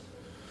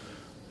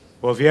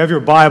Well, if you have your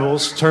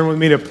Bibles, turn with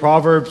me to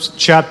Proverbs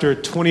chapter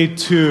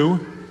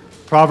 22.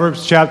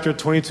 Proverbs chapter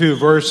 22,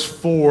 verse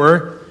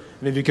 4.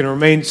 And if you can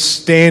remain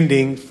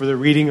standing for the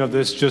reading of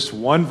this just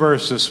one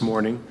verse this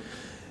morning.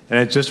 And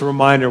it's just a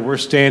reminder, we're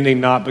standing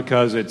not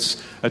because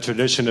it's a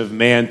tradition of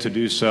man to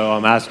do so.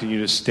 I'm asking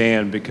you to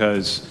stand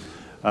because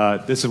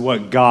this is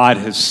what God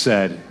has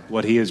said,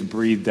 what He has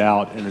breathed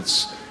out. And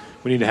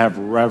we need to have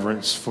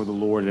reverence for the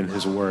Lord and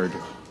His Word.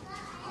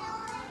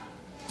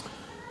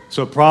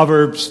 So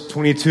Proverbs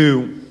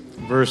 22,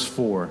 verse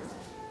 4.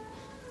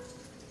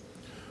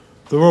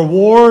 The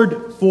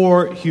reward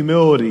for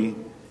humility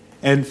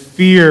and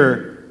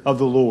fear of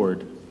the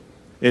Lord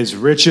is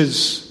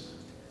riches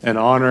and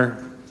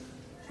honor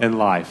and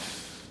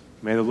life.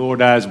 May the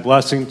Lord add His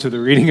blessing to the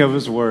reading of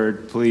His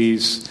Word.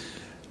 Please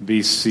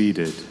be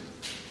seated.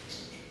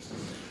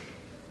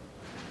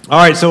 All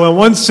right, so when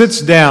one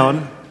sits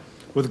down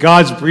with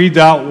God's breathed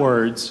out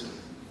words,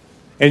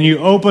 and you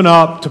open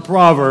up to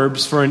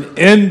Proverbs for an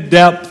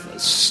in-depth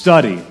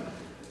study,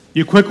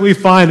 you quickly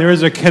find there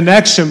is a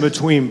connection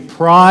between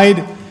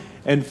pride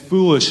and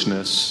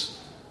foolishness,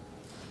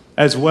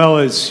 as well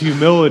as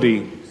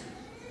humility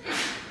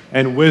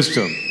and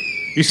wisdom.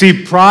 You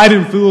see, pride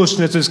and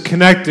foolishness is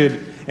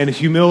connected, and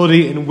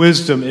humility and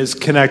wisdom is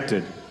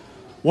connected.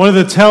 One of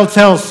the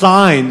telltale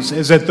signs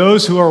is that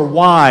those who are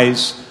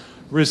wise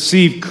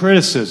receive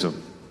criticism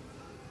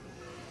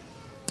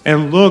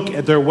and look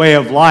at their way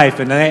of life,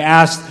 and they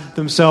ask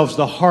themselves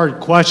the hard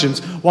questions,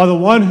 while the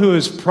one who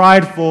is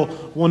prideful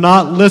will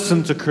not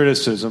listen to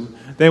criticism,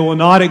 they will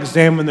not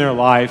examine their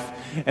life,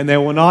 and they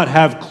will not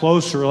have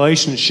close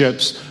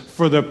relationships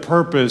for the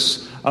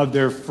purpose of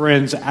their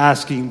friends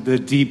asking the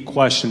deep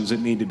questions that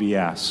need to be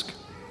asked.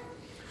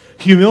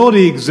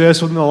 Humility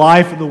exists within the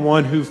life of the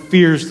one who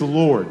fears the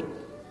Lord.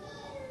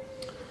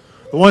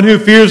 The one who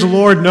fears the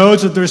Lord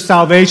knows that their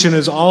salvation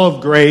is all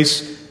of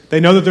grace. They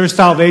know that their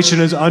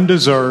salvation is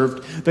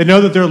undeserved. They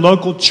know that their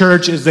local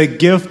church is a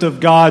gift of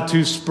God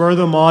to spur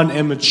them on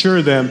and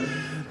mature them.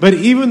 But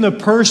even the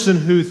person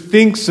who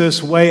thinks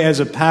this way as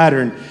a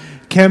pattern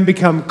can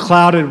become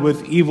clouded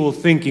with evil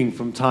thinking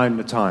from time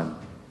to time.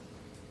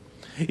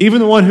 Even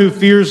the one who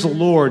fears the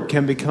Lord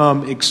can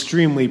become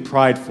extremely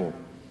prideful.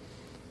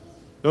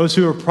 Those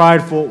who are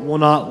prideful will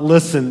not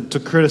listen to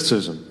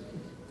criticism.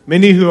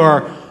 Many who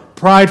are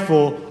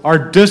prideful are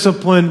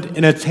disciplined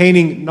in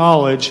attaining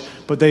knowledge,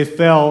 but they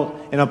fail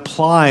in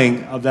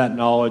applying of that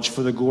knowledge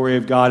for the glory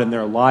of God in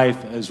their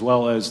life as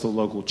well as the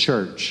local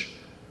church.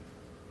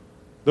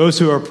 Those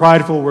who are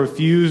prideful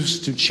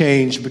refuse to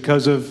change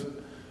because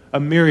of a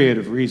myriad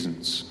of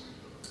reasons.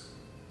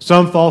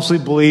 Some falsely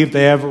believe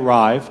they have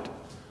arrived,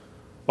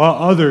 while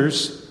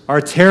others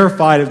are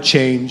terrified of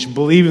change,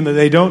 believing that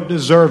they don't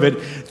deserve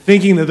it,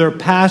 thinking that their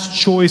past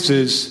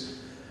choices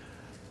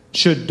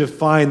should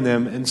define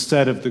them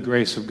instead of the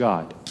grace of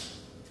God.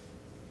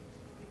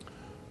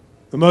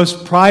 The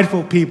most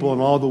prideful people in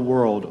all the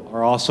world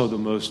are also the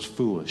most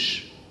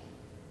foolish,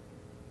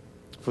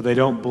 for they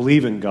don't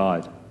believe in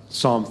God.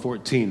 Psalm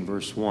 14,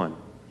 verse 1.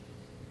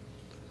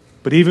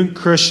 But even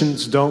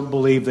Christians don't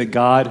believe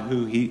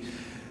that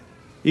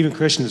even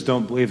Christians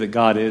don't believe that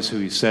God is who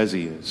He says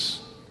He is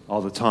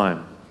all the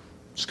time.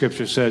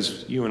 Scripture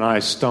says you and I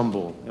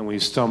stumble, and we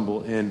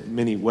stumble in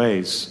many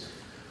ways.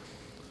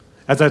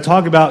 As I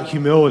talk about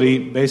humility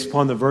based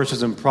upon the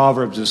verses in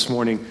Proverbs this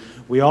morning,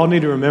 we all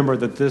need to remember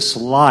that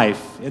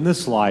in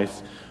this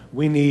life,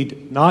 we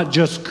need not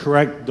just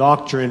correct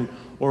doctrine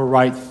or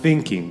right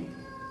thinking,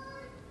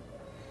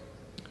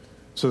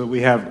 but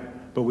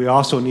we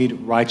also need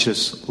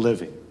righteous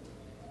living.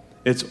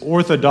 It's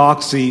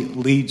orthodoxy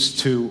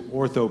leads to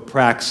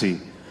orthopraxy.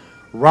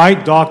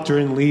 Right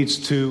doctrine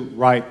leads to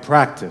right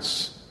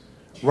practice.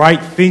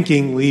 Right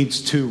thinking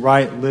leads to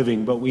right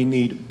living, but we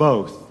need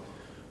both.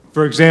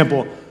 For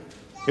example,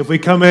 if we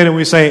come in and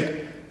we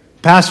say,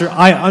 Pastor,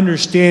 I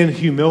understand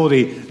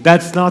humility,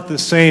 that's not the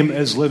same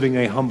as living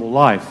a humble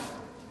life.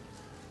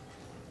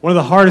 One of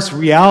the hardest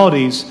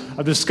realities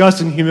of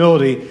discussing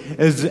humility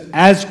is that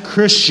as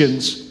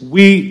Christians,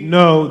 we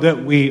know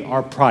that we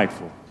are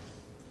prideful.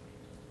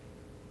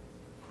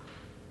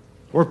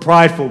 We're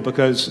prideful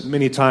because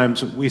many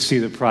times we see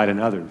the pride in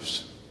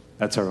others.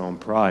 That's our own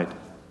pride.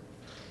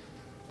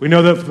 We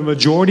know that for the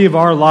majority of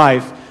our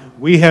life,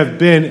 we have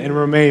been and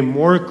remain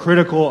more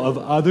critical of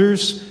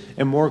others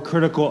and more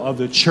critical of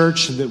the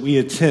church that we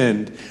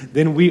attend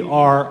than we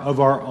are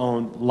of our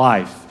own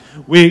life.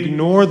 We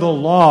ignore the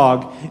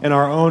log in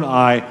our own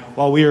eye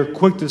while we are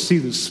quick to see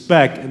the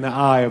speck in the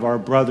eye of our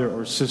brother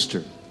or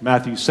sister.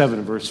 Matthew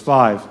 7, verse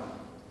 5.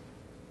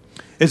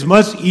 It's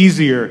much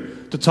easier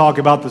to talk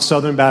about the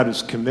Southern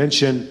Baptist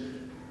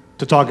Convention,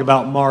 to talk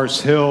about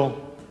Mars Hill.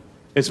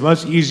 It's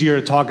much easier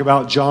to talk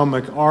about John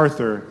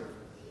MacArthur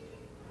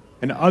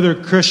and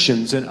other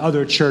Christians and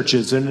other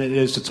churches than it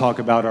is to talk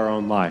about our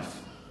own life.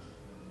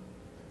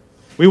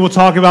 We will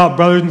talk about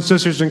brothers and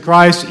sisters in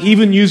Christ,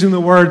 even using the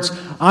words,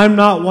 I'm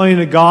not wanting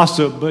to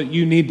gossip, but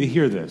you need to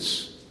hear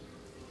this.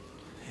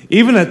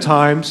 Even at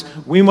times,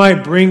 we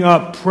might bring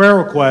up prayer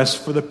requests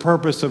for the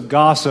purpose of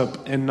gossip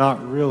and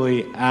not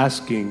really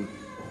asking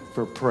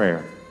for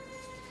prayer.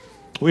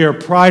 We are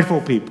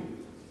prideful people.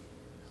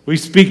 We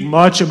speak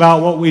much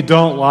about what we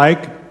don't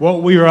like,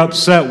 what we are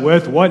upset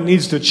with, what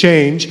needs to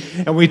change,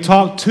 and we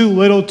talk too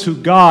little to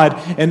God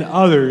and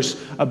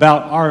others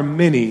about our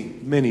many,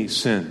 many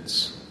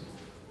sins.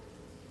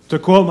 To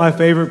quote my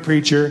favorite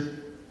preacher,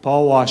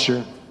 Paul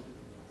Washer,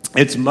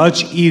 it's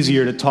much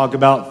easier to talk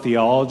about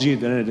theology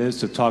than it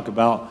is to talk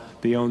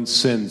about the own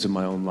sins in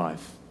my own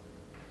life.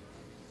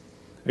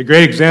 A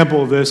great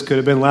example of this could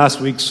have been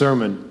last week's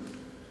sermon.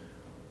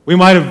 We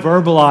might have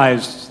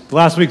verbalized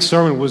last week's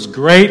sermon was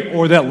great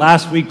or that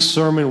last week's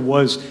sermon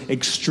was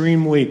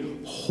extremely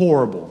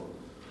horrible,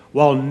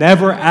 while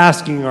never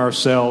asking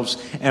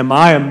ourselves, am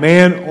I a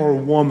man or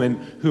woman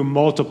who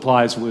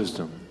multiplies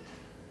wisdom?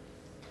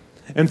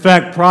 In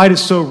fact, pride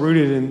is so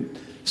rooted in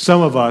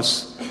some of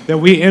us that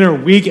we enter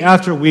week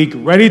after week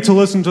ready to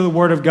listen to the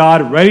Word of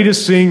God, ready to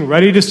sing,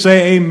 ready to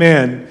say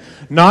amen,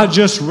 not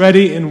just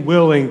ready and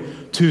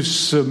willing to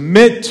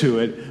submit to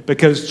it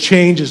because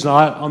change is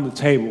not on the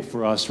table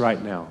for us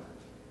right now.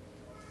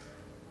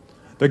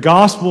 The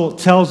gospel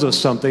tells us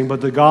something, but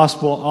the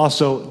gospel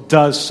also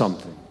does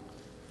something.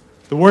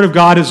 The Word of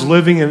God is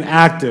living and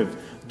active.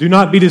 Do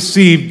not be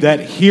deceived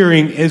that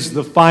hearing is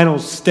the final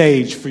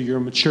stage for your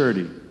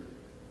maturity.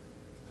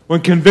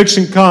 When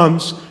conviction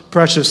comes,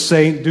 precious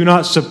saint, do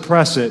not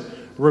suppress it.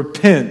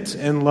 Repent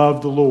and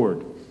love the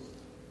Lord.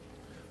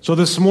 So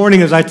this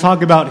morning, as I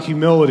talk about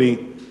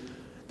humility,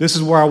 this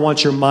is where I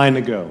want your mind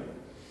to go.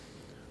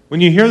 When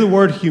you hear the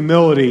word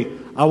humility,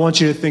 I want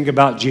you to think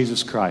about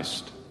Jesus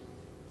Christ.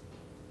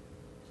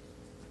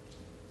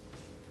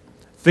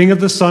 Think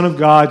of the Son of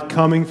God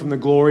coming from the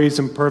glories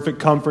and perfect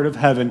comfort of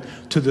heaven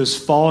to this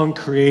fallen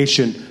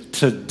creation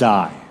to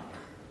die.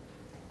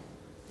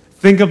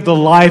 Think of the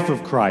life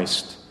of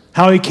Christ,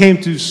 how he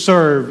came to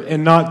serve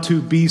and not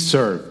to be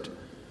served.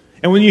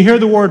 And when you hear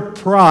the word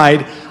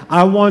pride,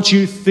 I want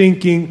you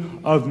thinking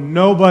of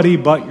nobody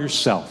but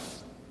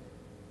yourself.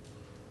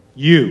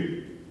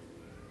 You.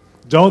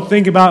 Don't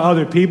think about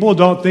other people.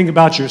 Don't think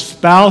about your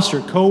spouse,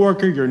 your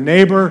coworker, your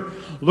neighbor.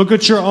 Look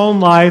at your own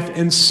life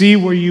and see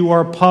where you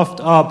are puffed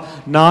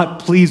up, not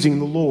pleasing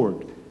the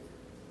Lord.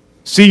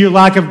 See your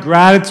lack of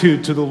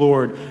gratitude to the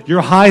Lord,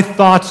 your high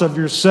thoughts of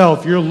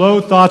yourself, your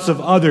low thoughts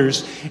of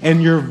others,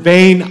 and your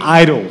vain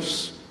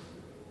idols.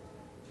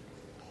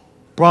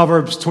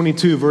 Proverbs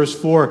 22, verse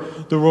 4,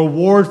 the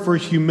reward for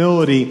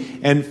humility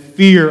and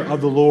fear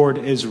of the Lord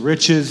is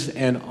riches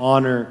and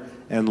honor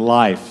and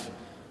life.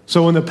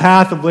 So when the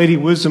path of Lady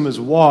Wisdom is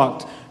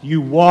walked, you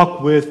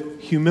walk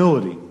with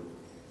humility.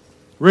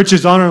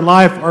 Riches, honor, and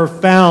life are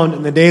found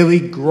in the daily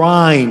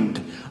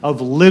grind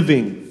of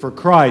living for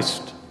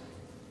Christ.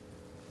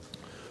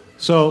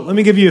 So let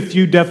me give you a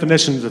few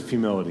definitions of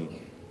humility.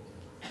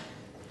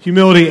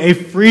 Humility, a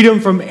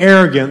freedom from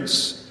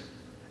arrogance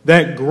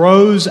that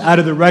grows out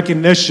of the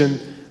recognition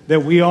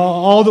that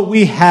all that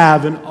we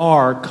have and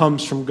are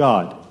comes from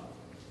God.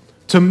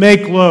 To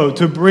make low,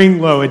 to bring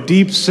low, a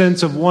deep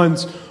sense of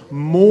one's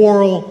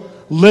moral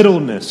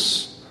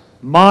littleness,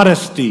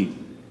 modesty,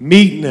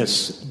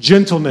 meekness,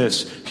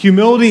 gentleness.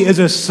 Humility is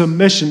a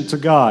submission to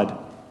God.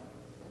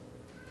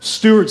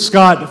 Stuart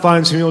Scott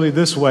defines humility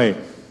this way.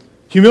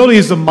 Humility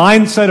is the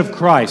mindset of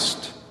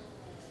Christ,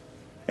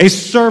 a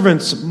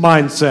servant's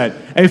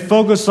mindset, a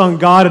focus on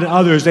God and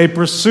others, a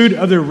pursuit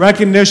of the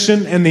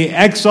recognition and the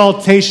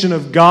exaltation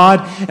of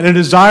God, and a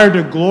desire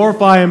to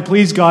glorify and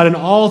please God in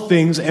all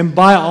things and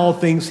by all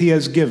things He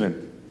has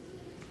given.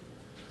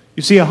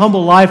 You see, a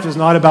humble life is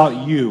not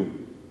about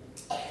you.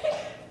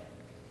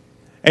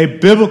 A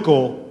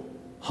biblical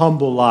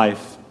humble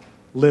life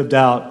lived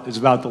out is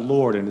about the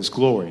Lord and His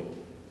glory.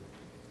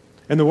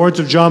 In the words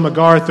of John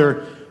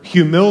MacArthur,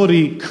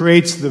 humility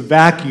creates the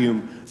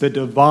vacuum that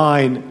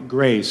divine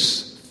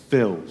grace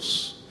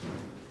fills.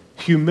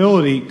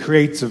 Humility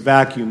creates a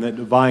vacuum that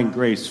divine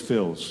grace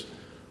fills.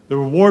 The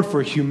reward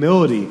for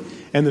humility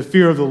and the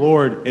fear of the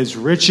Lord is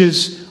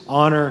riches,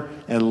 honor,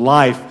 and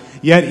life.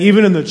 Yet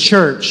even in the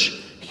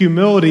church,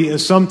 humility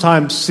is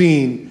sometimes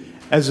seen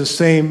as the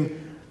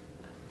same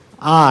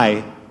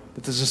eye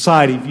that the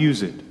society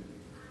views it,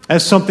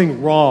 as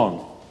something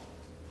wrong.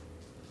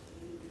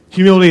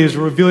 Humility is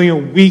revealing a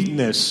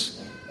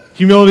weakness.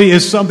 Humility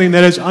is something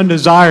that is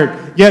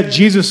undesired. Yet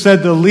Jesus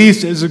said the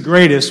least is the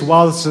greatest,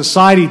 while the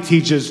society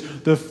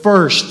teaches the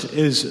first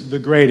is the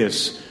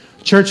greatest.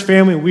 Church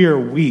family, we are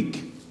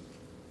weak,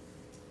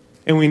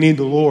 and we need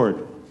the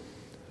Lord.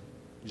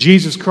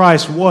 Jesus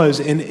Christ was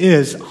and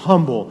is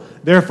humble.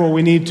 Therefore,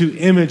 we need to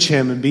image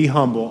Him and be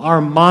humble.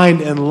 Our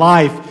mind and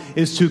life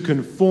is to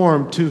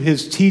conform to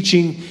His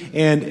teaching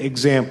and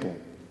example.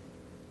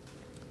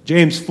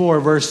 James 4,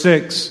 verse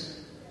 6.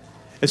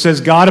 It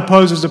says, God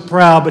opposes the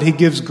proud, but He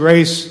gives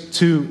grace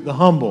to the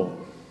humble.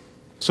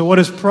 So what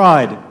is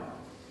pride?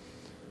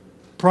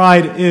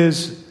 Pride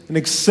is an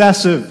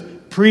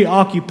excessive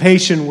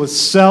preoccupation with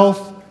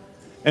self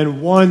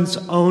and one's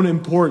own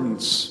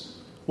importance.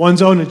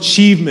 one's own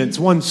achievements,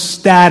 one's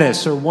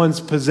status, or one's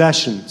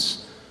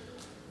possessions.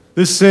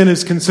 This sin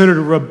is considered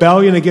a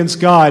rebellion against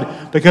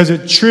God because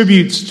it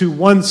attributes to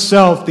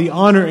oneself the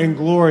honor and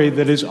glory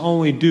that is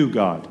only due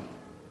God.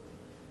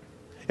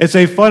 It's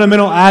a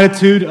fundamental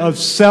attitude of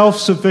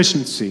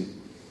self-sufficiency.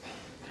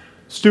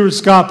 Stuart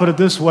Scott put it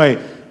this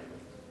way: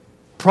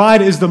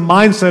 pride is the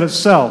mindset of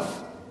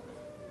self.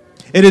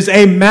 It is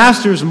a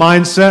master's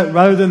mindset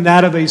rather than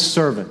that of a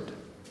servant.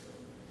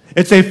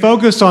 It's a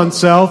focus on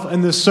self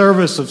and the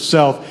service of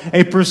self,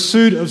 a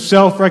pursuit of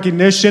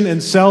self-recognition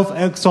and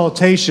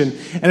self-exaltation,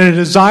 and a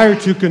desire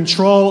to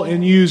control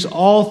and use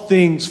all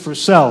things for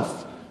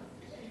self.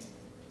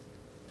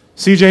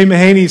 C.J.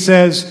 Mahaney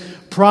says,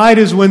 pride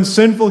is when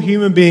sinful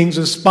human beings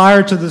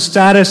aspire to the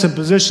status and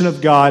position of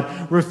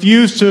God,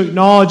 refuse to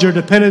acknowledge their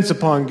dependence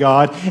upon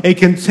God, a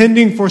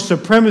contending for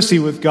supremacy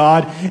with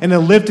God, and a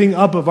lifting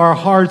up of our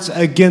hearts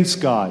against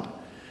God.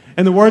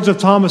 In the words of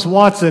Thomas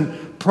Watson,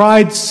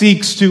 pride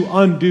seeks to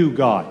undo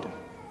God.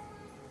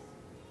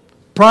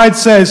 Pride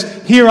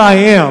says, here I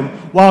am,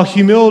 while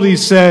humility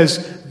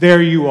says,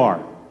 there you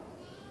are.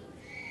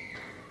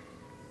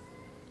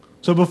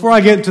 So before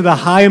I get into the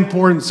high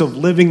importance of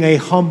living a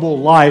humble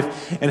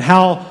life and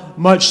how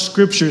much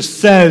Scripture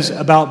says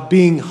about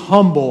being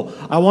humble,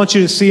 I want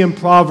you to see in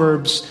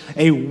Proverbs,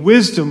 a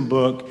wisdom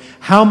book,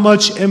 how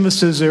much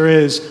emphasis there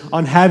is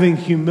on having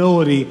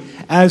humility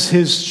as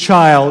His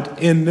child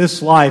in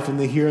this life, in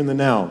the here and the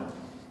now.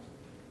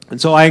 And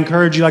so I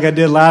encourage you, like I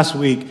did last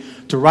week,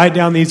 to write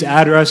down these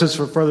addresses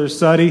for further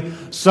study.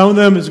 Some of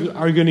them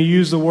are going to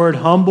use the word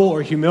humble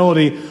or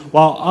humility,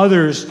 while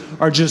others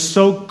are just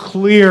so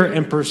clear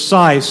and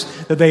precise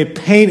that they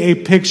paint a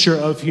picture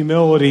of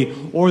humility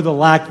or the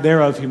lack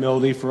thereof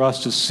humility for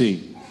us to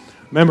see.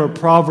 Remember,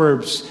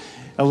 Proverbs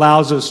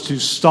allows us to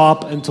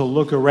stop and to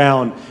look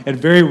around. It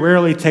very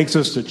rarely takes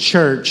us to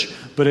church,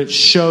 but it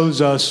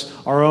shows us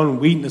our own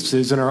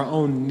weaknesses and our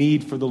own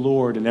need for the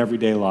Lord in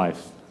everyday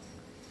life.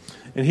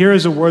 And here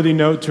is a worthy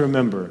note to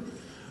remember.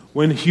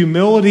 When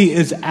humility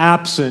is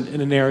absent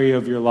in an area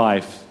of your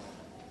life,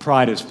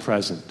 pride is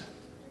present.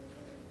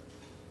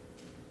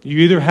 You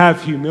either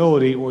have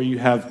humility or you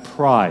have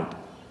pride.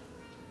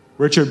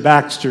 Richard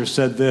Baxter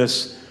said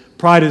this: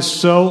 pride is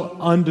so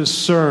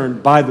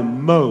undiscerned by the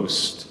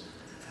most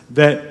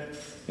that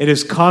it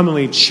is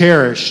commonly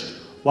cherished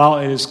while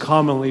it is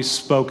commonly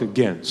spoke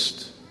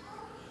against.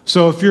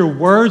 So if your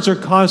words are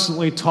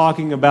constantly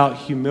talking about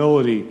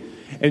humility,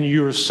 and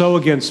you are so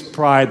against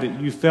pride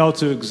that you fail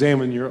to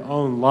examine your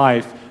own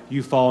life,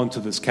 you fall into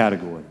this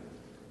category.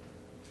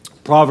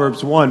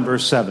 Proverbs 1,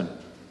 verse 7.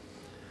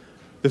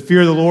 The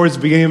fear of the Lord is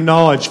the beginning of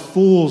knowledge.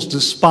 Fools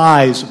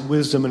despise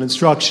wisdom and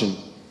instruction.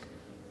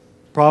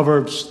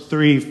 Proverbs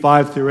 3,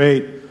 5 through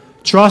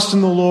 8. Trust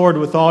in the Lord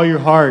with all your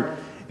heart,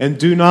 and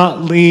do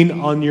not lean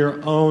on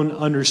your own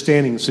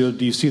understanding. So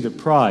do you see the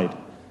pride?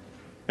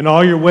 In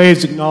all your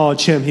ways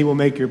acknowledge Him. He will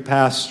make your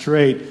path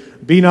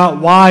straight. Be not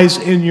wise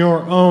in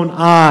your own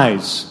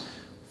eyes.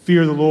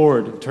 Fear the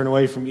Lord and turn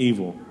away from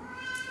evil.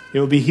 It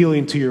will be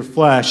healing to your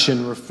flesh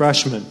and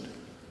refreshment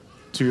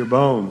to your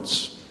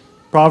bones.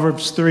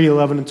 Proverbs 3,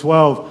 11 and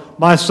 12.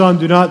 My son,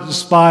 do not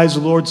despise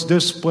the Lord's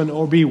discipline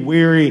or be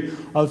weary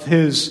of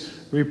His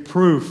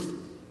reproof.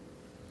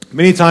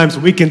 Many times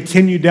we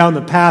continue down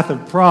the path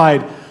of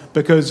pride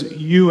because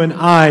you and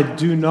I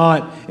do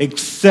not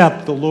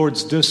accept the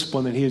Lord's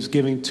discipline that He is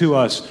giving to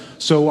us.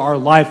 So our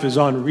life is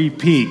on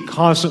repeat,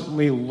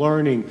 constantly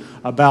learning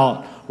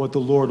about what the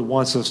Lord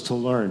wants us to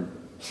learn.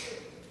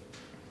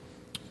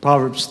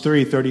 Proverbs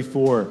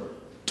 3:34.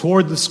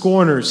 Toward the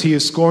scorners He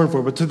is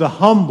scornful, but to the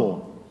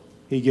humble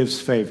He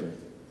gives favor.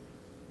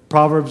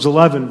 Proverbs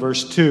 11,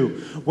 verse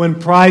 2. When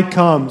pride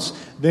comes,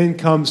 then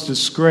comes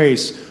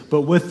disgrace,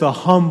 but with the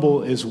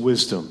humble is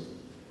wisdom.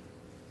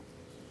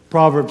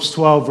 Proverbs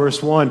 12,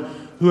 verse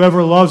 1,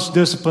 whoever loves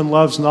discipline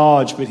loves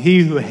knowledge, but he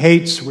who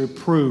hates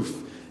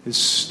reproof is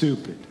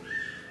stupid.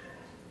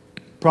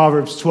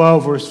 Proverbs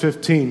 12, verse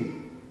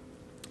 15,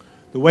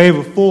 the way of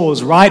a fool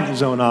is right in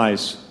his own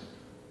eyes,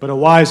 but a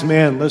wise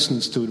man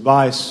listens to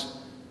advice.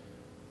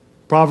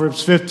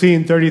 Proverbs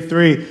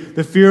 15:33,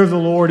 the fear of the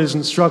Lord is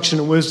instruction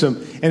and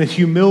wisdom, and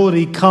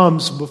humility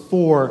comes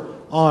before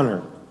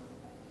honor.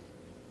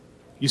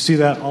 You see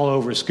that all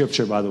over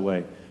Scripture, by the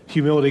way.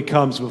 Humility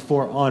comes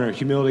before honor.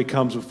 Humility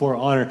comes before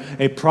honor.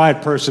 A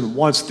pride person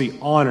wants the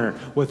honor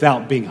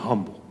without being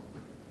humble.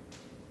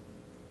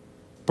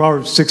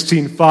 Proverbs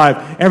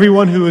 16:5,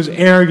 everyone who is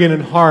arrogant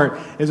in heart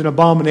is an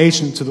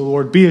abomination to the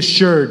Lord. Be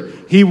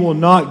assured, He will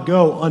not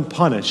go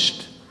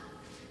unpunished.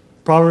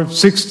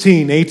 Proverbs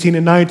 16:18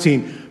 and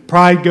 19,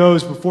 pride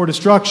goes before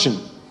destruction,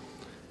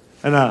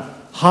 and a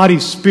haughty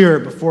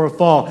spirit before a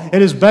fall.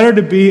 It is better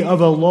to be of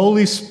a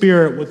lowly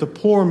spirit with the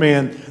poor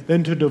man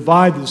than to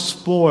divide the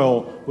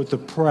spoil with the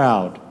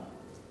proud.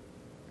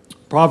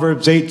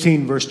 Proverbs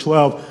 18, verse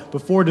 12,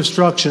 before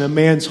destruction a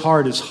man's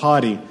heart is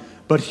haughty,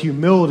 but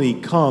humility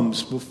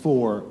comes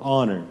before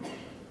honor.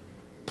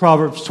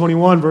 Proverbs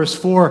 21, verse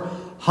 4,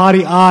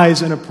 haughty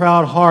eyes and a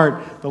proud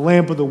heart, the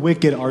lamp of the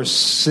wicked are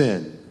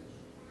sin.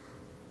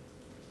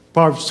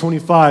 Proverbs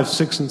 25,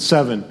 6 and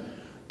 7.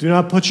 Do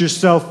not put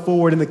yourself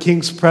forward in the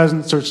king's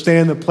presence or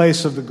stand in the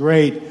place of the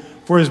great,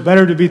 for it is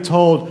better to be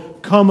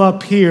told, come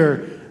up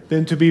here,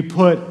 than to be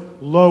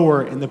put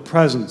lower in the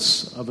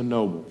presence of a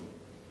noble.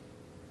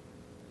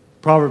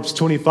 Proverbs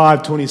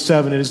 25,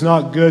 27. It is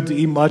not good to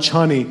eat much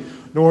honey,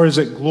 nor is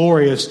it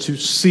glorious to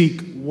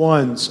seek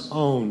one's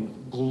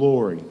own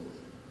glory.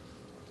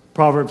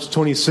 Proverbs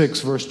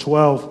 26, verse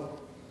 12.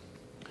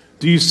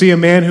 Do you see a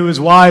man who is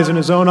wise in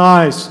his own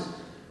eyes?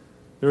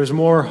 There is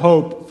more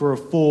hope for a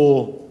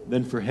fool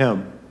than for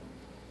him.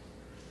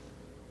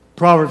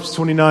 Proverbs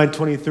 29,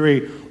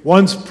 23.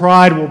 One's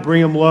pride will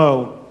bring him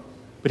low,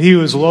 but he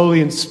who is lowly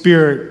in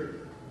spirit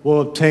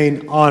will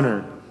obtain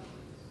honor.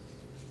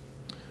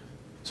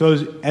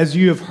 So as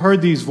you have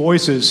heard these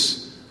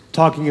voices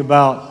talking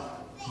about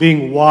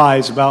being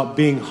wise, about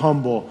being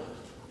humble,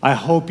 I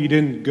hope you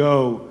didn't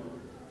go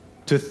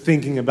to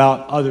thinking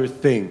about other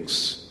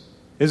things.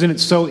 Isn't it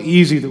so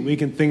easy that we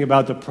can think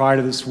about the pride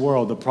of this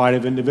world, the pride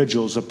of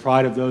individuals, the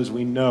pride of those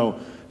we know?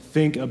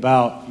 Think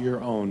about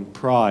your own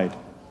pride.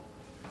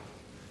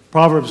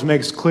 Proverbs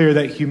makes clear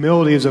that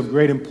humility is of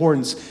great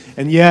importance,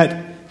 and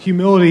yet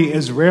humility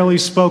is rarely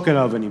spoken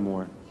of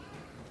anymore.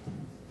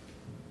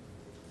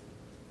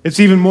 It's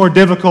even more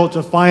difficult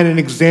to find an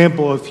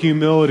example of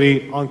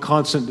humility on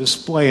constant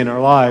display in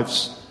our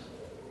lives.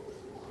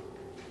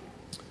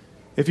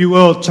 If you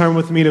will, turn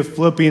with me to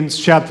Philippians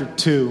chapter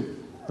 2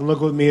 and look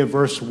with me at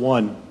verse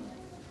 1.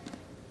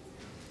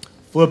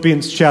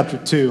 Philippians chapter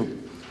 2.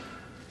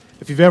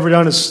 If you've ever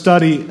done a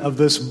study of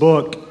this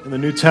book in the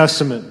New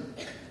Testament,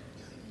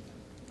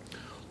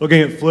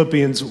 looking at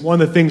Philippians,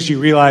 one of the things you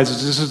realize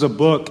is this is a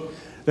book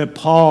that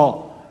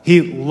Paul,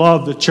 he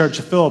loved the church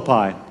of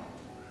Philippi.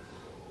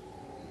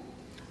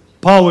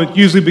 Paul would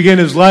usually begin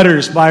his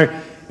letters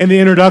by, in the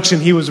introduction,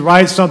 he would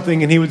write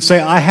something and he would say,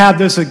 I have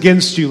this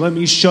against you. Let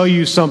me show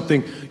you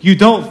something. You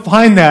don't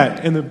find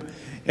that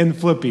in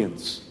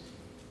Philippians.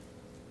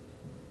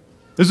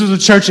 This is a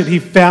church that he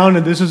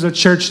founded. This is a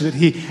church that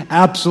he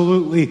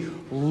absolutely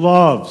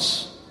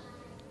loves.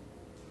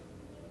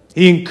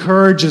 He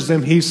encourages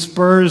them. He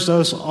spurs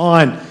us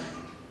on.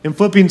 In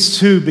Philippians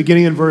 2,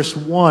 beginning in verse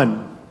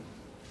 1,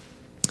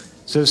 it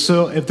says,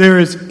 so if there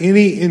is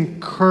any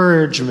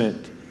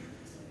encouragement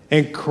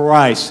in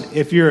Christ,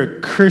 if you're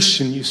a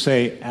Christian, you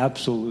say,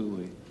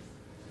 absolutely.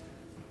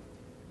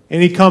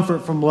 Any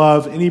comfort from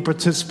love, any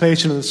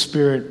participation in the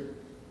Spirit,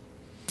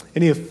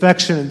 any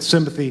affection and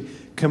sympathy,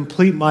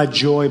 complete my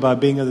joy by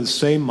being of the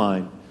same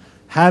mind,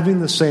 having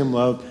the same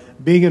love,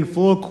 being in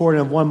full accord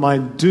and of one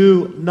mind.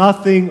 Do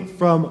nothing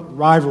from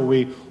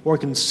rivalry or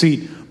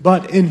conceit,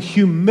 but in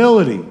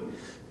humility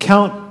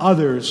count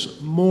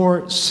others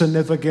more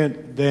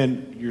significant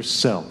than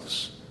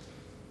yourselves.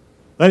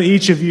 Let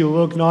each of you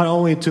look not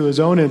only to his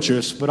own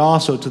interests, but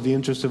also to the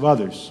interests of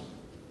others.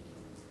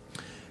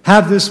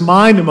 Have this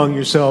mind among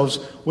yourselves,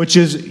 which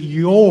is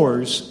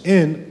yours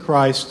in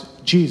Christ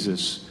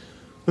Jesus,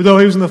 who though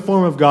he was in the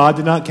form of God,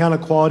 did not count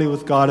equality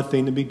with God a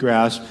thing to be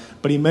grasped,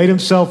 but he made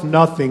himself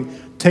nothing,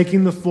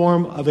 taking the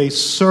form of a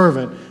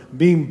servant,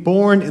 being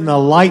born in the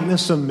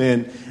likeness of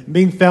men,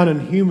 being found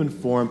in human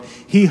form.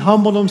 He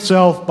humbled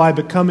himself by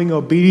becoming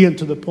obedient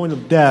to the point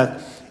of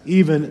death,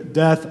 even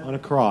death on a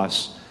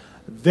cross.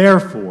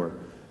 Therefore,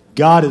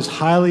 God has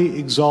highly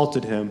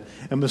exalted him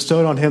and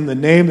bestowed on him the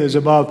name that is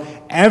above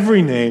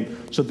every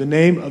name, so the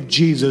name of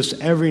Jesus,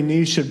 every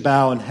knee should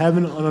bow in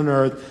heaven and on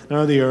earth and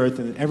under the earth,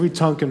 and every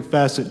tongue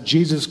confess that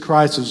Jesus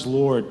Christ is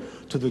Lord,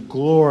 to the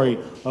glory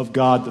of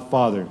God the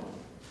Father.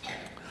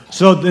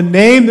 So the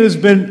name that has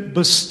been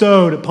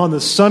bestowed upon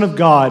the Son of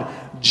God,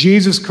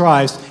 Jesus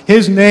Christ,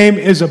 his name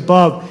is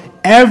above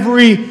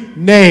every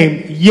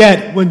name.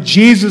 Yet when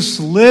Jesus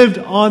lived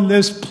on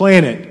this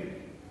planet,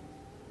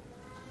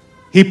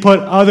 he put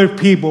other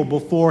people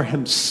before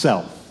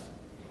himself.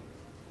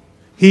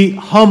 He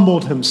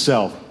humbled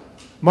himself.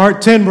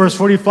 Mark 10, verse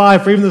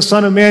 45, for even the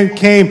Son of Man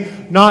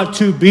came not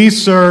to be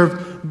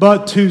served,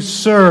 but to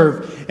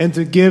serve and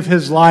to give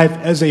his life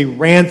as a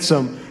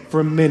ransom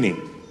for many.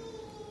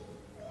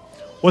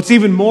 What's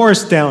even more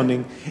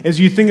astounding is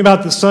you think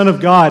about the Son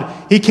of God.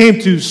 He came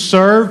to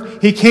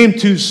serve. He came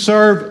to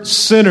serve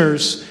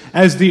sinners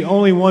as the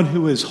only one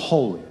who is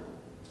holy.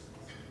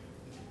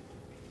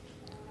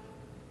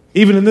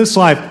 Even in this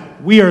life,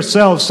 we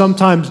ourselves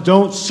sometimes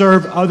don't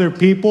serve other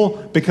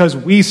people because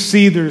we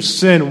see their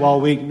sin while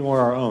we ignore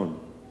our own.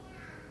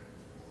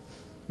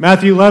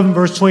 Matthew 11,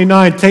 verse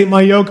 29, take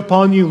my yoke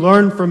upon you,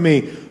 learn from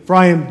me, for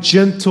I am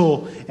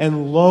gentle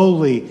and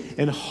lowly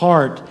in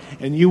heart,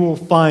 and you will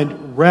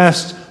find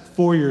rest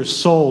for your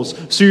souls.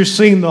 So you're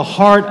seeing the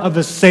heart of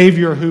a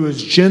Savior who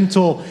is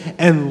gentle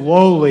and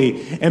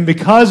lowly, and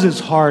because his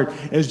heart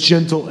is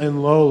gentle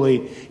and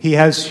lowly, he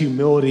has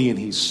humility and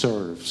he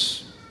serves.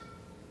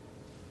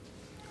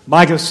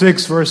 Micah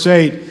 6, verse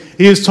 8,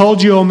 he has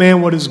told you, O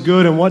man, what is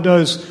good, and what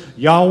does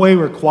Yahweh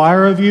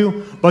require of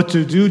you? But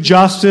to do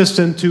justice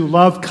and to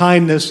love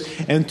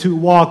kindness and to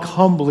walk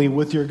humbly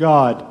with your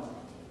God.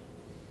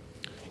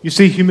 You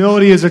see,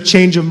 humility is a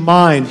change of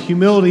mind.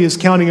 Humility is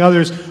counting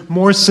others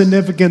more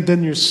significant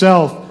than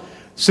yourself.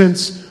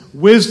 Since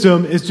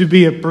wisdom is to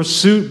be a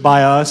pursuit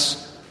by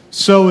us,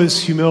 so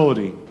is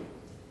humility.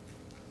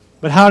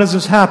 But how does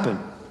this happen?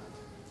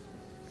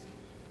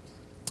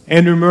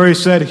 Andrew Murray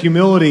said,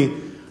 humility,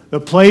 the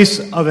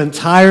place of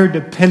entire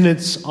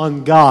dependence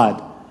on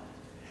God,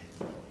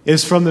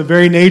 is from the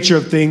very nature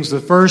of things the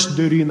first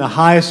duty and the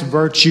highest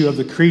virtue of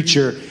the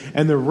creature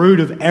and the root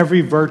of every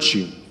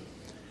virtue.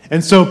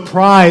 And so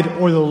pride,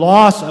 or the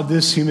loss of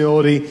this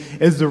humility,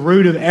 is the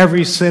root of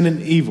every sin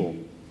and evil.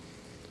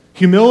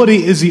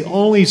 Humility is the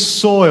only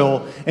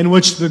soil in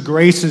which the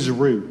graces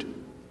root.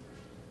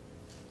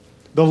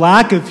 The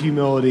lack of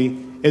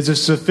humility is a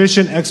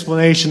sufficient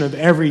explanation of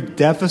every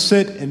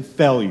deficit and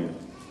failure.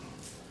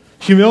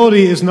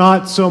 Humility is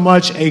not so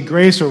much a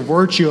grace or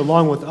virtue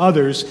along with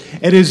others,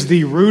 it is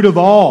the root of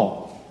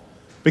all,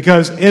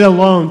 because it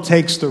alone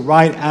takes the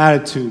right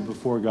attitude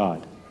before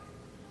God.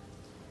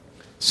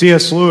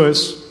 C.S.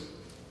 Lewis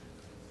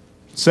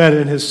said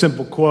in his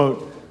simple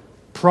quote,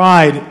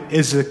 "Pride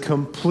is a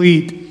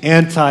complete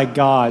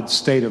anti-God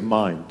state of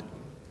mind."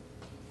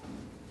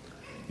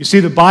 You see,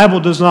 the Bible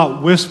does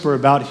not whisper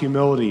about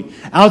humility.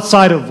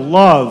 Outside of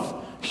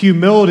love,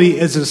 humility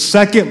is the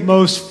second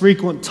most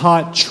frequent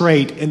taught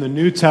trait in the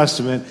New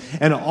Testament,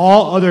 and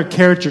all other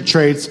character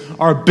traits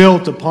are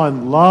built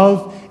upon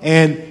love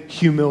and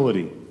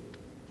humility.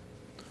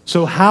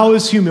 So how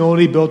is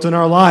humility built in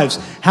our lives?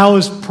 How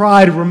is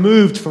pride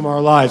removed from our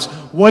lives?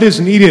 What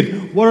is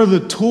needed? What are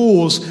the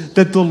tools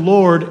that the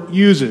Lord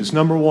uses?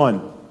 Number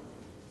one,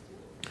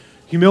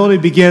 humility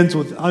begins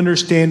with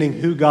understanding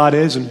who God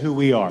is and who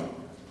we are.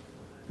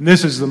 And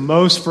this is the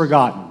most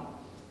forgotten.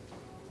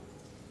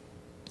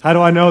 How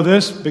do I know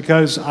this?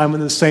 Because I'm in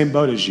the same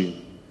boat as you.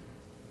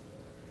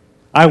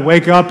 I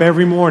wake up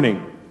every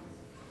morning,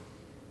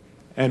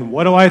 and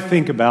what do I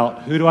think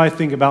about? Who do I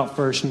think about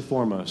first and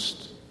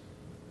foremost?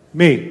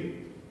 Me.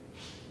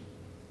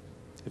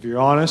 If you're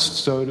honest,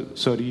 so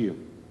do you.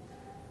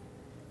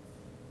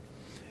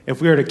 If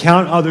we are to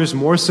count others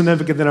more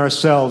significant than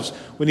ourselves,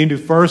 we need to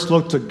first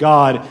look to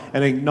God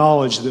and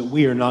acknowledge that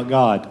we are not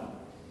God.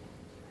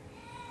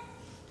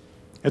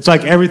 It's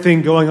like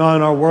everything going on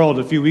in our world.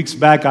 A few weeks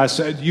back, I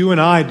said, you and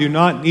I do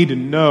not need to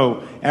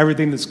know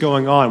everything that's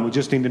going on. We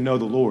just need to know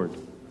the Lord.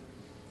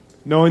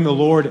 Knowing the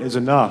Lord is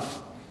enough.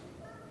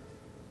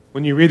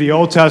 When you read the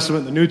Old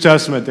Testament, the New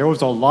Testament, there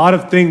was a lot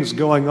of things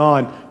going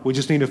on. We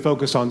just need to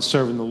focus on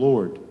serving the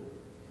Lord.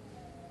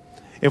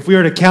 If we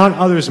are to count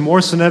others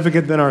more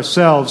significant than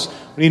ourselves,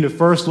 we need to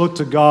first look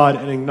to God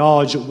and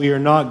acknowledge that we are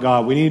not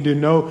God. We need to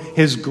know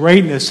His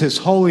greatness, His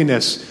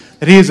holiness,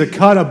 that He is a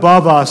cut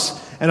above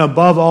us and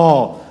above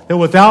all. That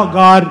without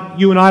God,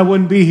 you and I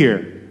wouldn't be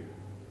here.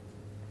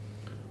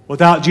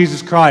 Without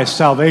Jesus Christ,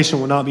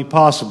 salvation would not be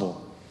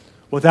possible.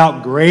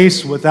 Without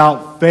grace,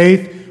 without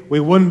faith, we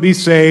wouldn't be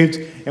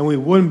saved, and we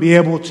wouldn't be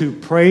able to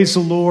praise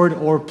the Lord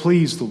or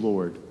please the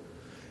Lord.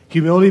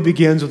 Humility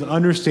begins with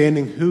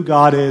understanding who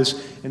God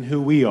is and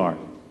who we are.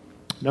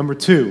 Number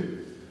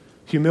two,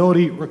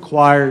 humility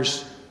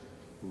requires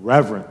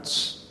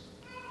reverence.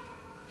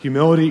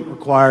 Humility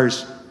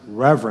requires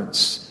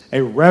reverence,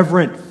 a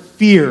reverent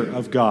fear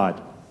of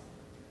God.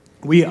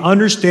 We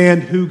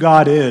understand who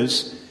God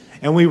is,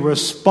 and we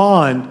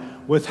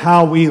respond with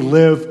how we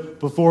live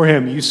before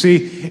Him. You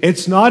see,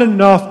 it's not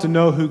enough to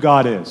know who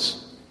God is.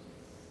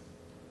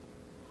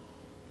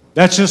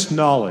 That's just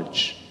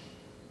knowledge.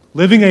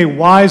 Living a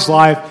wise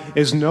life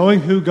is knowing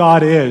who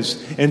God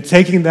is and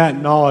taking that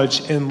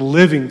knowledge and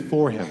living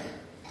for Him.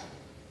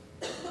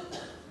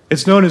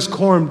 It's known as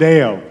coram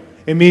Deo.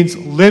 It means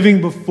living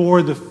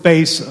before the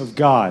face of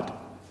God.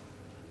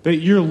 That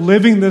you're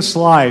living this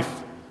life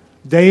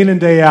day in and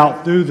day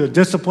out through the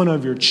discipline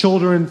of your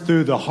children,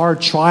 through the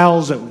hard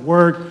trials at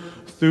work,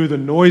 through the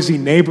noisy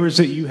neighbors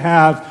that you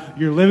have.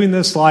 You're living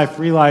this life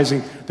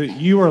realizing that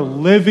you are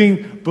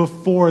living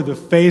before the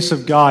face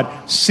of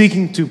God,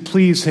 seeking to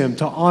please Him,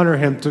 to honor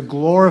Him, to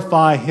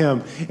glorify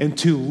Him, and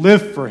to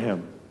live for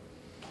Him.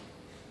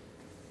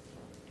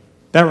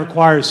 That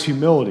requires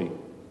humility.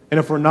 And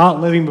if we're not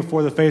living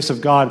before the face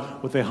of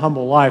God with a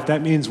humble life,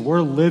 that means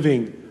we're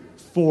living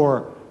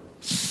for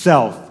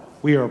self.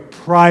 We are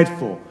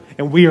prideful.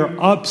 And we are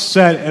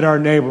upset at our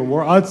neighbor.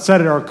 We're upset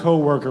at our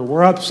coworker.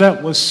 We're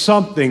upset with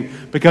something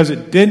because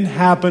it didn't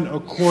happen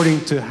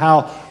according to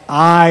how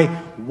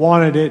I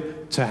wanted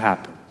it to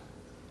happen.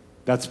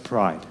 That's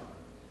pride.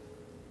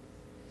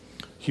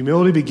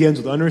 Humility begins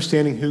with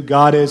understanding who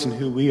God is and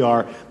who we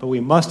are, but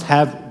we must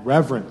have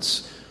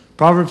reverence.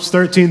 Proverbs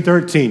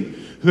 13:13.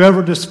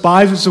 Whoever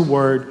despises a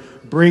word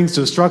brings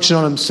destruction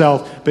on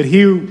himself, but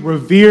he who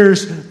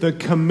reveres the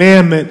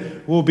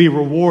commandment will be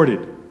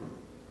rewarded.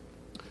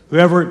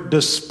 Whoever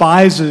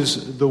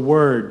despises the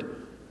word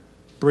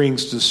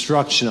brings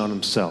destruction on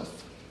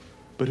himself.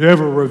 But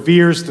whoever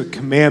reveres the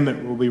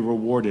commandment will be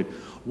rewarded.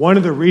 One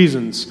of the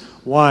reasons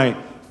why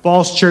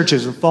false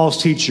churches and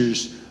false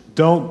teachers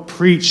don't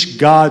preach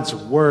God's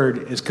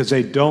word is because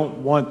they don't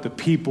want the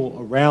people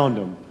around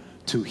them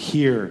to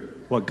hear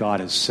what God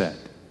has said.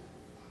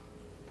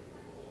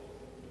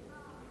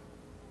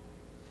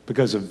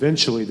 because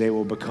eventually they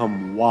will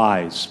become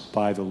wise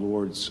by the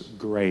Lord's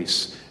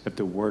grace if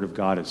the Word of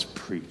God is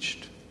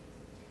preached.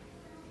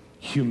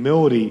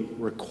 Humility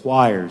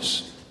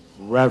requires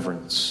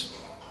reverence.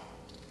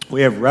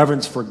 We have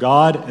reverence for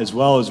God as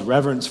well as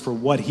reverence for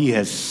what He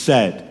has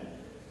said.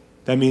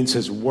 That means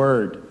His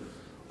Word.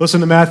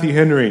 Listen to Matthew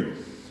Henry.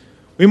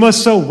 We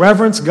must so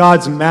reverence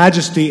God's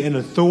majesty and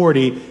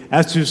authority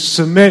as to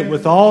submit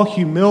with all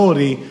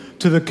humility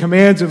to the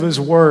commands of His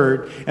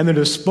Word and the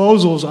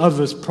disposals of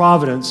His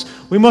providence.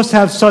 We must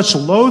have such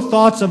low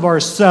thoughts of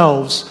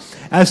ourselves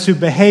as to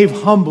behave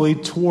humbly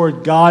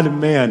toward God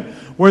and man.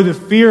 Where the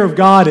fear of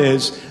God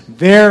is,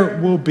 there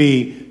will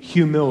be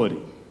humility.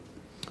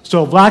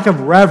 So a lack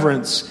of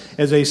reverence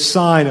is a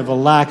sign of a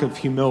lack of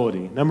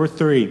humility. Number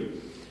 3,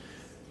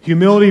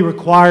 humility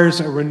requires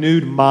a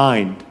renewed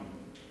mind.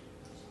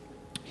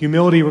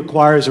 Humility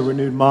requires a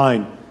renewed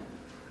mind.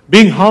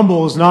 Being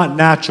humble is not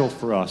natural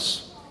for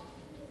us.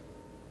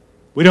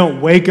 We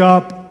don't wake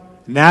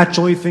up,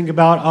 naturally think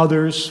about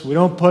others. We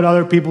don't put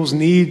other people's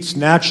needs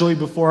naturally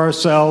before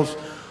ourselves.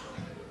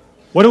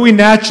 What do? We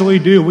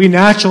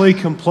naturally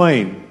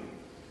complain.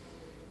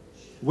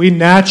 We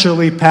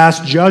naturally pass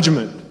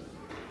judgment.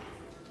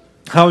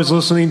 I was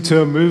listening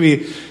to a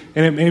movie,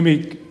 and it made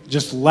me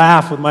just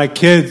laugh with my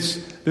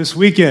kids this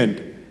weekend.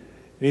 And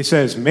he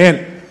says,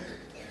 man,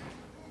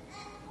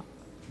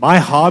 my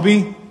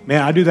hobby,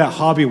 I do that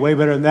hobby way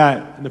better than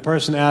that. And the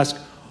person asks,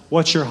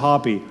 what's your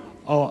hobby?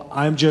 Oh,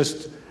 I'm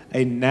just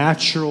a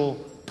natural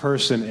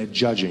person at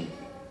judging.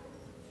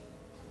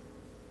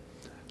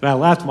 And I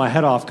laughed my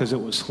head off because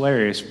it was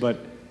hilarious, but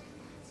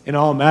in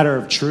all matter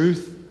of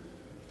truth,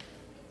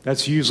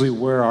 that's usually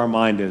where our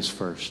mind is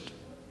first.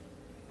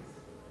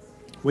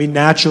 We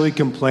naturally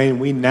complain.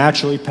 We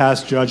naturally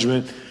pass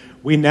judgment.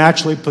 We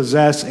naturally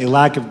possess a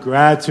lack of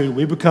gratitude.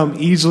 We become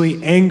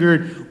easily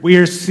angered.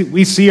 We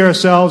see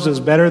ourselves as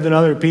better than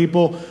other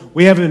people.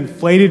 We have an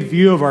inflated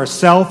view of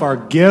ourselves, our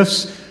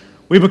gifts.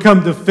 We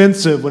become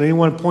defensive when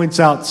anyone points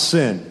out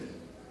sin.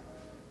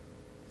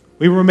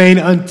 We remain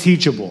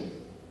unteachable.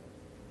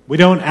 We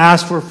don't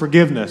ask for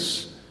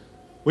forgiveness.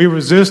 We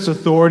resist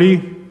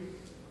authority.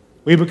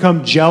 We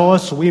become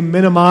jealous. We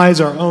minimize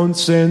our own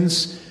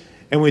sins.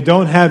 And we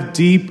don't have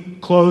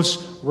deep,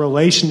 close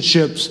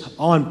relationships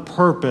on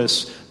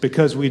purpose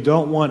because we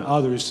don't want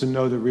others to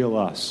know the real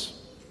us.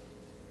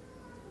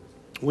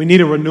 We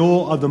need a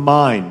renewal of the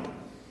mind.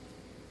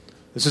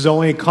 This is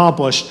only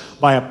accomplished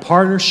by a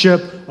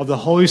partnership of the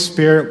Holy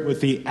Spirit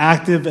with the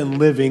active and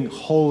living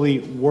Holy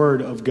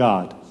Word of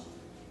God.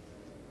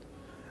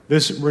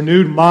 This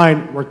renewed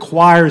mind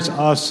requires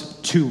us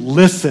to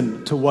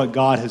listen to what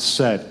God has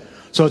said.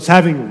 So it's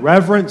having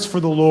reverence for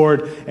the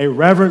Lord, a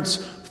reverence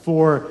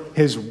for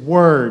His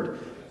Word,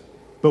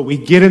 but we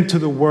get into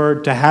the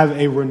Word to have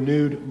a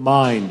renewed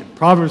mind.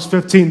 Proverbs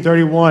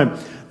 15:31,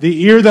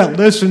 the ear that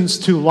listens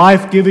to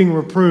life-giving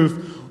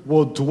reproof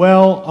will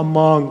dwell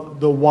among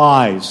the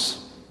wise.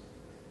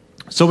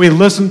 So we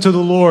listen to the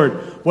Lord,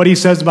 what He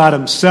says about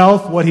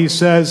Himself, what He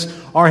says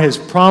are His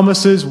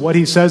promises, what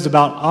He says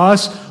about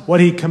us, what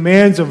He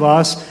commands of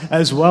us,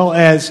 as well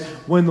as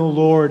when the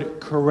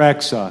Lord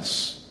corrects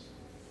us.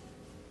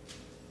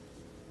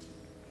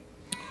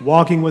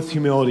 Walking with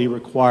humility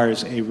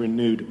requires a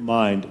renewed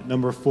mind.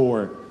 Number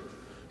 4,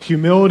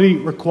 humility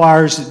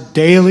requires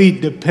daily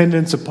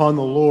dependence upon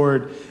the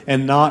Lord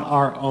and not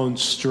our own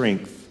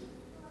strength.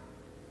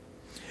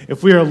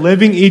 If we are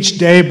living each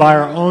day by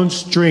our own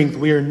strength,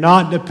 we are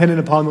not dependent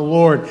upon the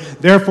Lord.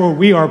 Therefore,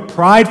 we are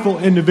prideful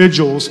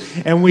individuals,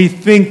 and we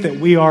think that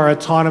we are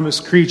autonomous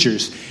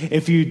creatures.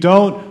 If you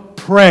don't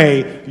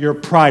pray, you're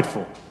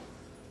prideful.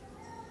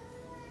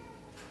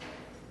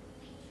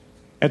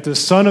 If the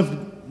Son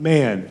of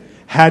Man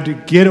had to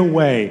get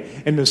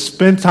away and to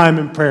spend time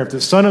in prayer, if the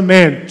Son of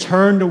Man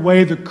turned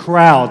away the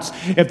crowds,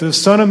 if the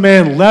Son of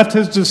Man left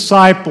His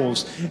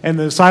disciples and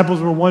the disciples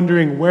were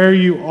wondering where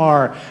you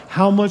are,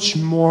 how much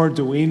more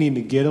do we need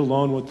to get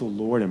alone with the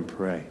Lord and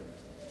pray?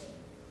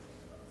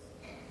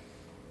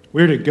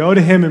 We're to go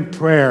to Him in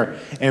prayer,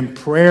 and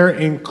prayer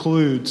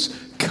includes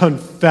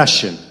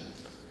confession.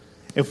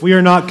 If we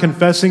are not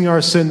confessing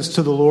our sins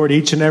to the Lord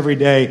each and every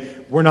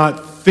day, we're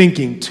not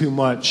thinking too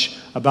much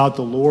about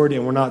the Lord,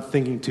 and we're not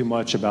thinking too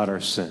much about our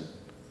sin.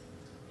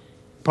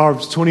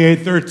 Proverbs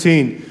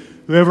 28:13,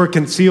 whoever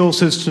conceals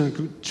his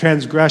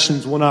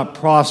transgressions will not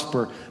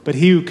prosper, but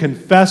he who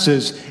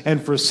confesses and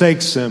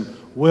forsakes them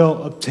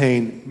will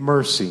obtain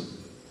mercy.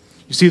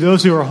 You see,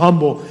 those who are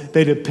humble,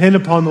 they depend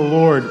upon the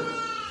Lord.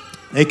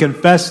 They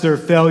confess their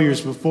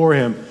failures before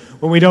Him.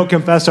 When we don't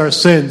confess our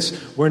sins,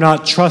 we're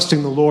not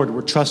trusting the Lord,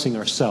 we're trusting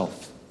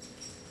ourselves.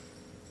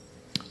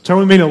 Turn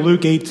with me to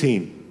Luke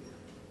 18.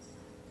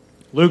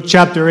 Luke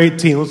chapter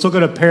 18. Let's look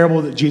at a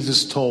parable that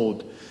Jesus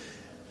told.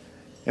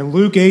 In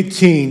Luke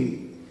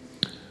 18,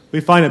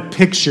 we find a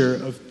picture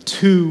of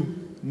two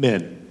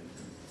men.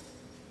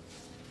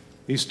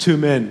 These two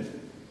men,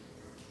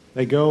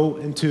 they go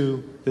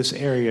into this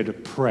area to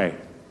pray.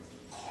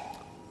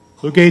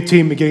 Luke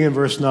 18, beginning in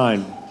verse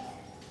 9.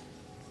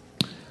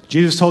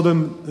 Jesus told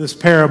them this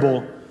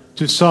parable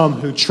to some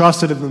who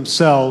trusted in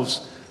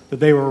themselves that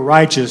they were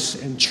righteous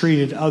and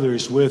treated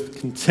others with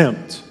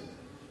contempt.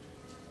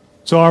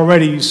 So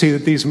already you see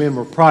that these men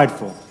were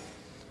prideful.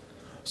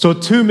 So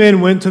 2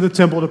 men went to the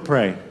temple to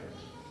pray.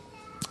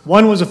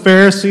 One was a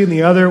Pharisee and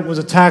the other was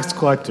a tax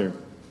collector.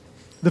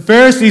 The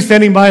Pharisee,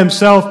 standing by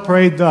himself,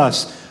 prayed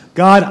thus,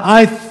 God,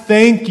 I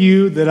thank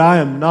you that I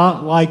am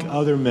not like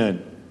other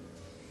men,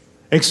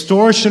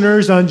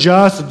 extortioners,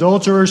 unjust,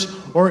 adulterers,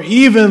 or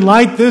even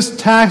like this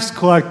tax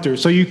collector.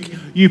 So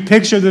you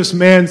picture this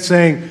man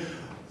saying,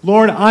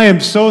 Lord, I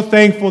am so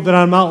thankful that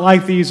I'm not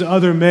like these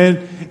other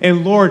men.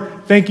 And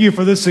Lord, thank you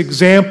for this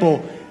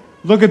example.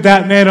 Look at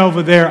that man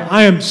over there.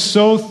 I am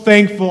so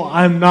thankful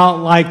I'm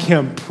not like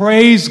him.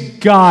 Praise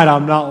God,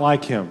 I'm not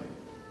like him.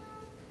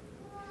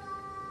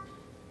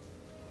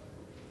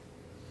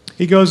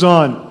 He goes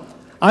on,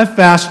 I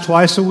fast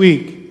twice a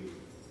week.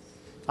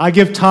 I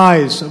give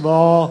tithes of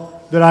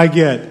all that I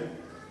get.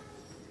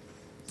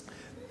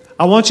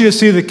 I want you to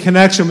see the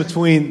connection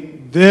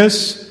between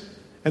this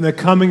and the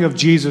coming of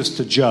Jesus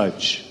to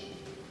judge.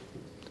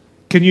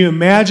 Can you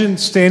imagine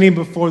standing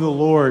before the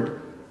Lord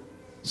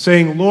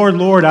saying, Lord,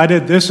 Lord, I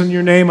did this in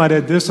your name, I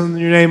did this in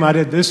your name, I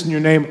did this in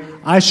your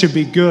name. I should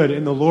be good.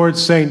 And the Lord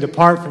saying,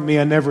 depart from me,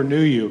 I never knew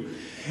you.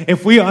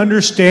 If we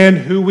understand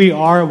who we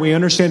are, we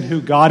understand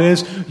who God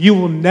is, you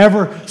will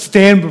never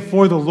stand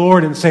before the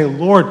Lord and say,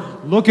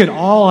 Lord, look at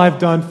all I've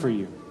done for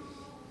you.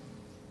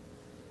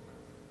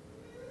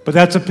 But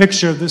that's a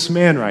picture of this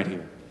man right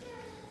here.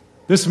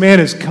 This man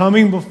is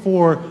coming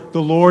before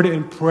the Lord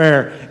in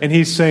prayer, and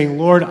he's saying,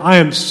 Lord, I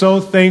am so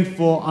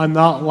thankful I'm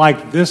not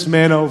like this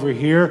man over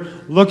here.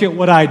 Look at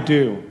what I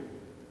do.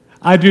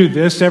 I do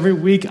this every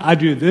week. I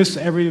do this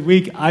every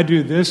week. I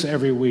do this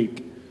every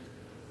week.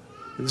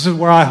 This is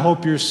where I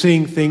hope you're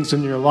seeing things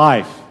in your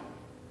life.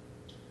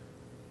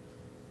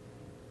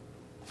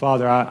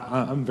 Father,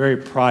 I'm very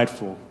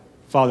prideful.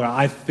 Father,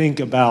 I think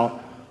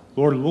about,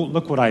 Lord,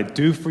 look what I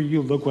do for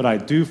you. Look what I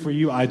do for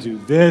you. I do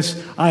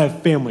this. I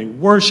have family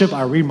worship.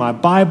 I read my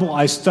Bible.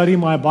 I study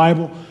my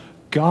Bible.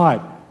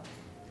 God,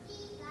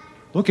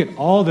 look at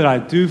all that I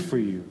do for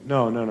you.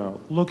 No.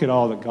 Look at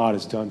all that God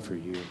has done for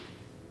you.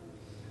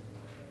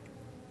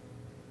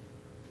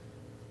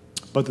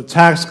 But the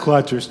tax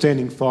collector,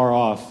 standing far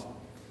off,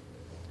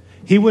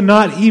 he would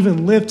not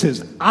even lift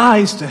his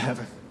eyes to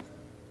heaven.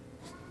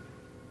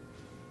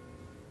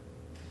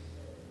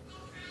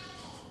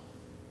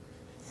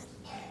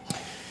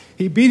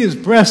 He beat his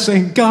breast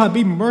saying, God,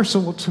 be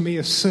merciful to me,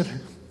 a sinner.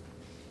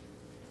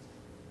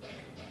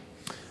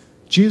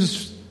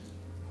 Jesus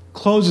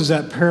closes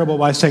that parable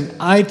by saying,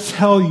 I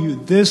tell you,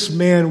 this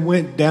man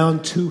went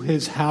down to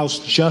his house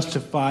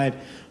justified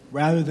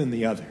rather than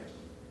the other.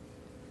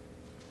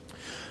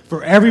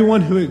 For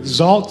everyone who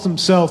exalts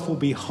himself will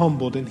be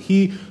humbled, and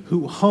he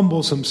who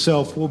humbles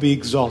himself will be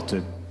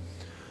exalted.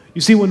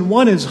 You see, when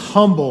one is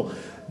humble,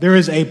 there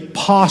is a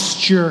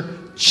posture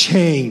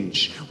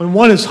change. When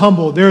one is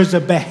humble, there is a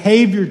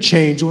behavior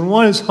change. When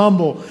one is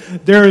humble,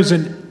 there is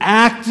an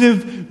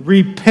active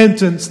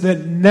repentance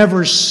that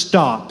never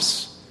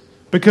stops.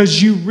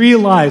 Because you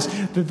realize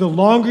that the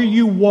longer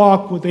you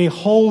walk with a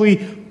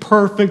holy,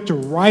 perfect,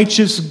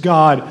 righteous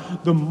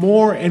God, the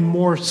more and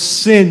more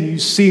sin you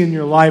see in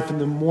your life and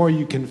the more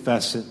you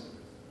confess it.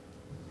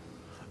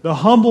 The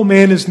humble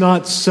man is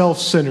not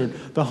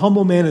self-centered. The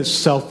humble man is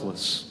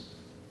selfless.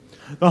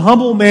 The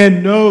humble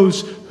man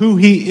knows who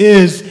he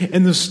is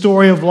in the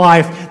story of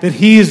life, that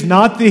he is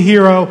not the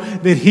hero,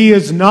 that he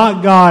is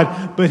not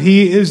God, but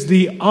he is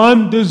the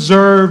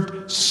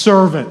undeserved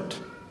servant.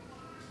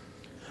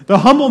 The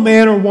humble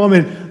man or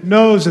woman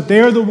knows that they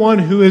are the one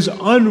who is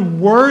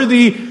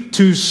unworthy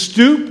to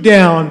stoop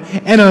down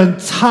and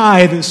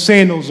untie the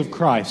sandals of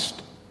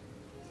Christ.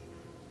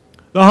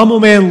 The humble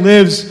man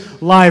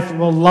lives life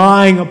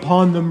relying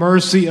upon the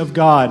mercy of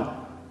God.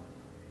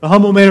 The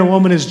humble man or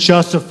woman is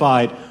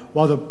justified,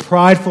 while the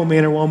prideful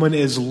man or woman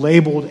is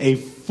labeled a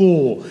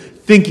fool,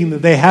 thinking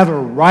that they have a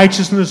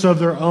righteousness of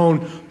their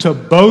own to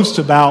boast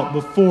about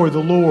before the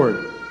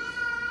Lord.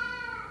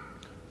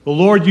 The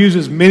Lord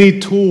uses many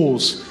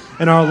tools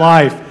in our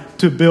life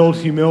to build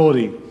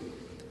humility.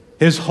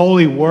 His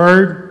holy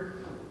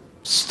word,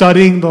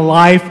 studying the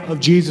life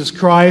of Jesus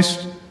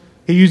Christ.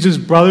 He uses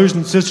brothers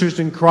and sisters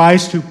in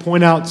Christ who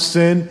point out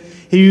sin.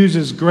 He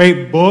uses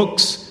great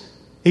books.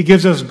 He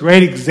gives us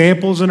great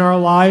examples in our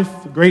life,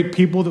 great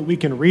people that we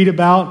can read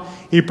about.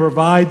 He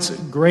provides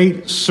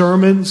great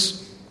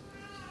sermons.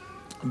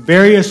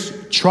 Various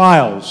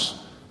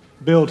trials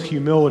build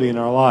humility in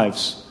our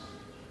lives.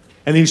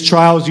 And these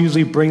trials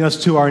usually bring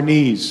us to our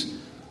knees.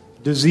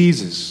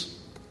 Diseases.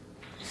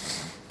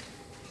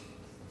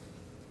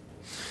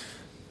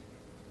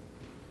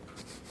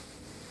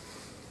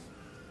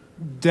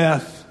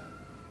 Death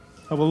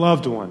of a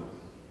loved one.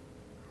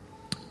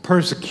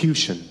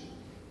 Persecution.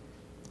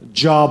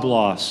 Job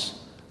loss.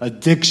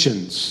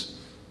 Addictions.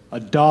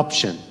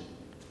 Adoption.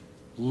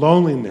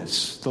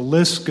 Loneliness. The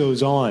list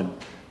goes on.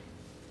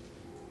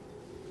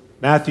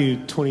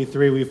 Matthew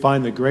 23, we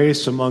find the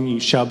greatest among you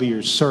shall be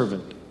your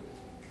servant.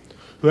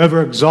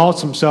 Whoever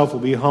exalts himself will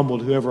be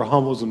humbled. Whoever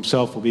humbles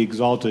himself will be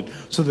exalted.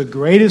 So the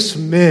greatest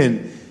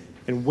men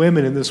and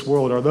women in this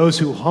world are those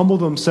who humble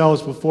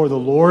themselves before the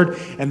Lord,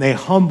 and they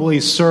humbly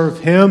serve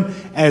Him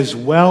as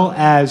well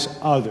as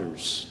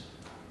others.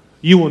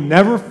 You will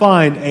never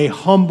find a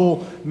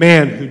humble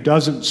man who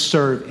doesn't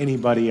serve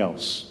anybody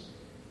else.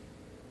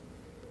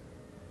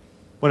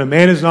 When a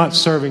man is not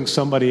serving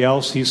somebody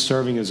else, he's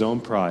serving his own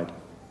pride.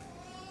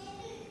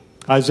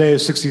 Isaiah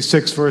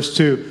 66, verse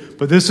 2,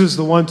 "But this is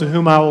the one to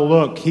whom I will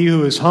look, he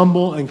who is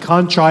humble and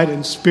contrite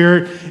in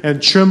spirit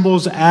and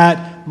trembles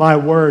at my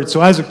word." So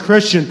as a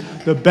Christian,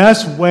 the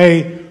best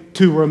way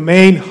to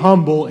remain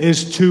humble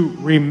is to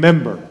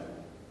remember.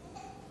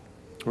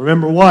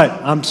 Remember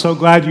what? I'm so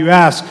glad you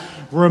asked.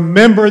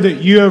 Remember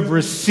that you have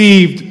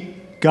received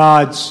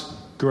God's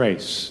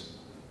grace.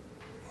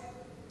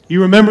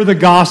 You remember the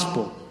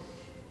gospel.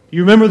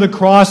 You remember the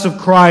cross of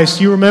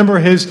Christ. You remember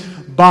His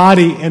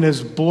body and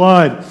His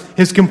blood,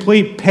 His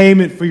complete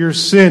payment for your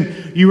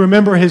sin. You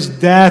remember His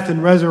death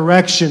and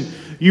resurrection.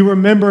 You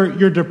remember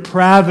your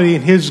depravity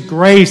and His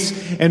grace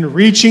and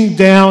reaching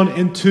down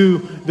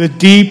into the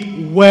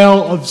deep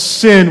well of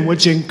sin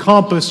which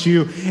encompassed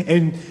you,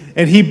 and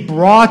He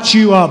brought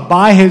you up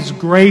by His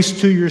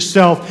grace to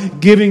yourself,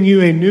 giving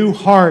you a new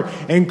heart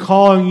and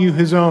calling you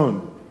His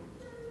own.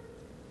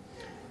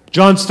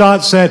 John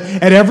Stott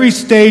said, "At every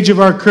stage of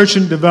our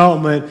Christian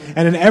development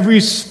and in every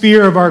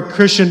sphere of our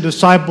Christian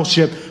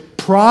discipleship,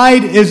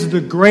 pride is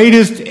the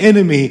greatest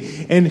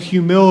enemy and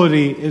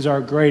humility is our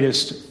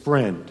greatest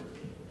friend."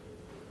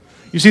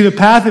 You see, the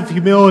path of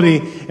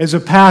humility is a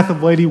path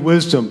of Lady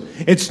Wisdom.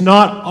 It's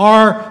not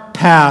our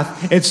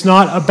path. It's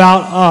not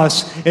about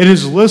us. It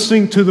is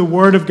listening to the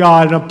Word of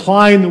God and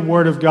applying the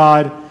Word of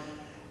God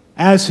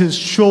as His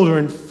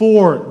children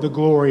for the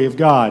glory of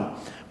God.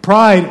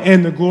 Pride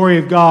and the glory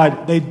of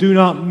God, they do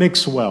not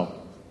mix well.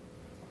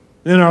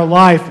 In our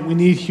life, we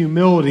need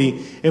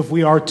humility if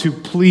we are to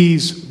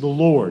please the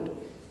Lord.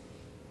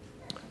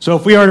 So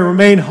if we are to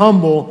remain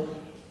humble,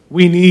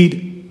 we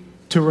need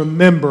to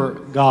remember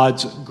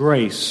God's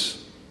grace.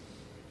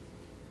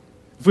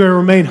 If we are to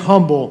remain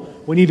humble,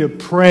 we need to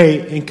pray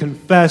and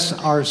confess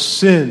our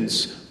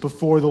sins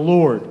before the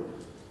Lord.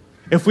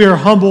 If we are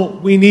humble,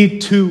 we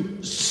need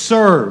to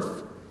serve.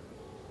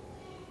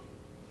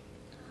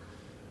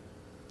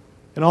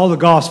 In all the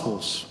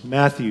Gospels,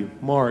 Matthew,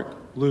 Mark,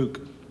 Luke,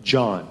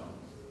 John,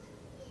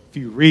 if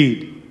you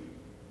read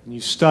and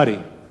you study,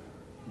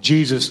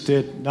 Jesus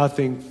did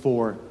nothing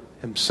for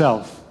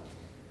Himself.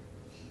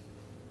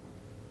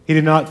 He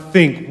did not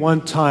think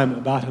one time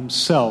about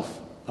Himself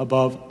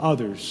above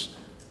others.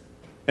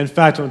 In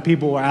fact, when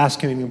people were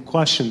asking Him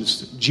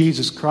questions,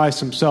 Jesus Christ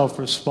Himself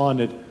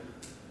responded,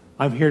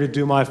 "I'm here to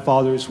do my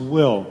Father's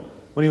will."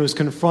 When He was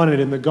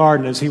confronted in the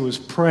garden as He was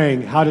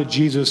praying, how did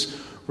Jesus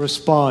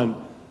respond?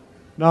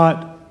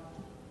 "Not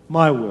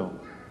my will,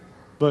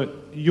 but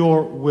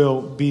your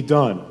will be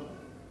done."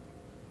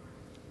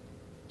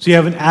 So you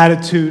have an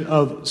attitude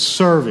of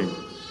serving.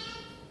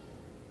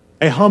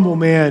 A humble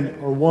man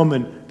or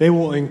woman, they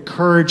will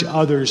encourage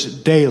others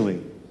daily.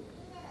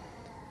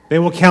 They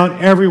will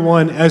count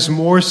everyone as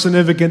more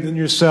significant than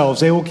yourselves.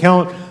 They will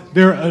count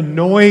their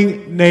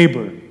annoying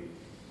neighbor,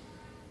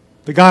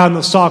 the guy on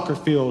the soccer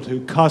field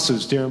who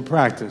cusses during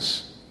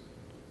practice,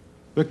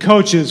 the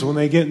coaches when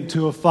they get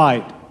into a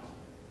fight.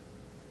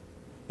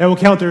 They will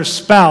count their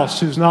spouse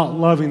who's not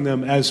loving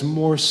them as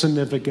more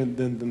significant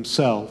than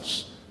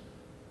themselves.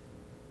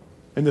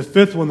 And the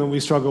fifth one that we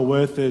struggle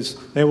with is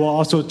they will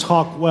also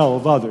talk well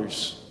of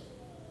others.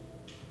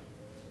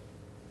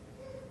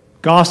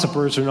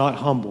 Gossipers are not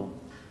humble.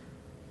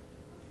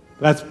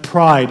 That's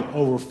pride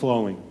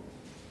overflowing.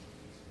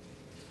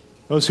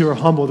 Those who are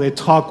humble, they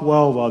talk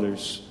well of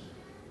others.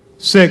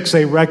 6,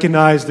 they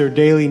recognize their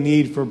daily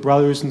need for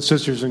brothers and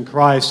sisters in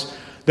Christ.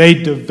 They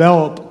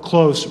develop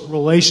close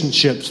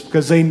relationships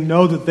because they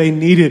know that they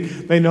need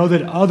it. They know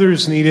that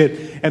others need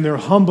it, and they're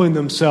humbling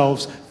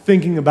themselves,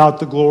 thinking about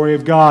the glory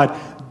of God.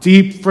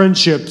 Deep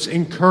friendships,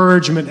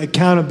 encouragement,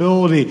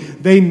 accountability.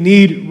 They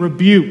need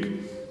rebuke.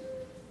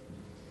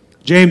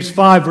 James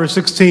 5, verse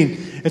 16,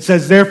 it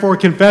says, "Therefore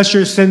confess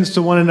your sins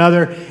to one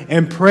another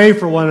and pray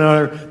for one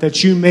another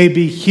that you may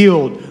be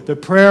healed. The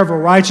prayer of a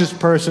righteous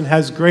person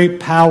has great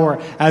power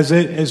as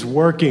it is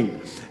working."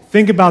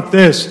 Think about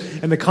this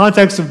in the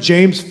context of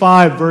James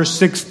 5, verse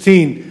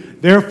 16.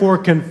 "Therefore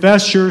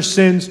confess your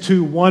sins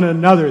to one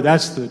another."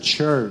 That's the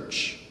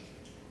church.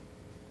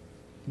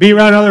 Be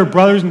around other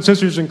brothers and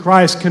sisters in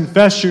Christ.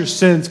 Confess your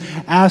sins.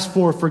 Ask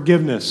for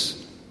forgiveness.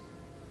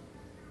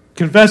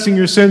 Confessing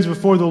your sins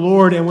before the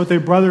Lord and with a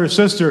brother or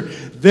sister,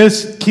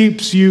 this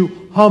keeps you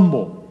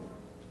humble.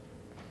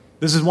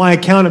 This is why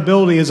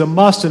accountability is a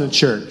must in a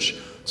church.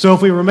 So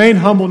if we remain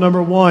humble,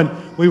 number 1,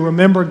 we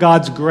remember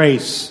God's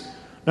grace.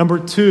 Number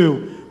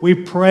 2, we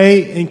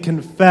pray and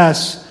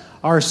confess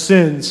our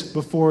sins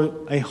before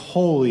a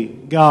holy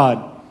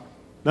God.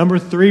 Number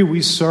 3,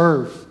 we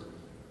serve.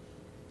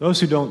 Those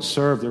who don't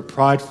serve, they're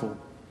prideful.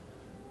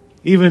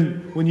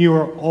 Even when you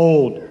are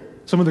old,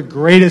 some of the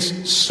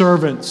greatest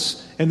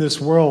servants in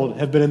this world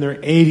have been in their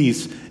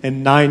 80s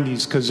and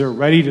 90s because they're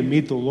ready to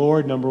meet the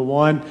Lord, number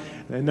one.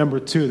 And number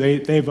two,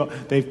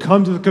 they've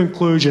come to the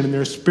conclusion in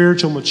their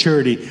spiritual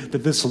maturity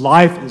that this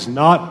life is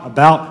not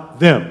about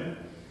them.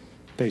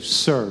 They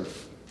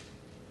serve.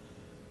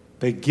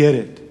 They get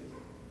it.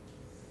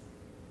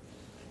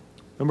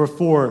 Number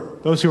four,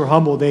 those who are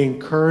humble, they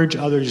encourage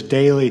others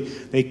daily.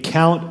 They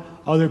count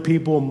other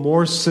people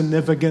more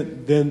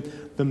significant than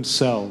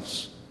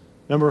themselves.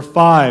 Number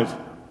five,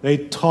 they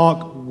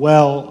talk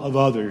well of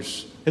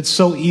others. It's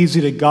so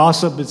easy to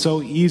gossip. It's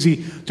so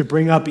easy to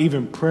bring up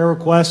even prayer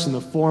requests in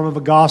the form of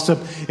a gossip.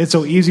 It's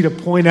so easy to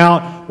point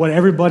out what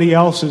everybody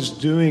else is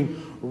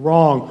doing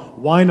wrong.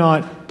 Why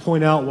not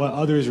point out what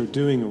others are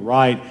doing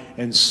right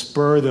and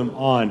spur them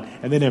on?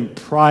 And then in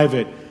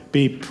private,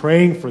 be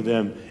praying for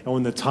them. And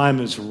when the time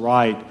is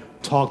right,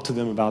 talk to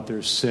them about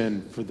their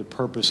sin for the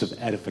purpose of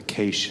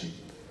edification.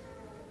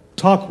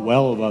 Talk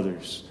well of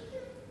others.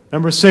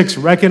 Number six,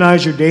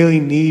 recognize your daily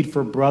need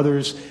for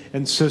brothers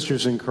and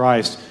sisters in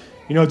Christ.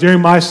 You know,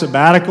 during my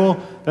sabbatical,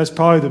 that's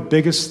probably the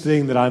biggest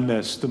thing that I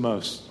missed the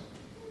most.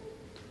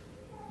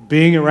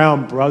 Being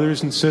around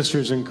brothers and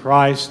sisters in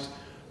Christ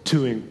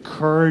to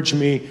encourage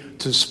me,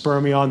 to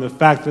spur me on. The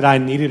fact that I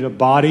needed a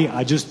body,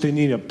 I just didn't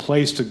need a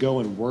place to go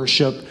and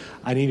worship.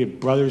 I needed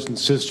brothers and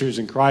sisters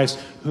in Christ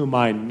whom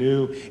I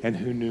knew and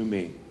who knew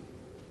me.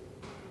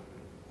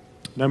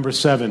 Number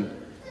seven,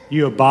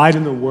 you abide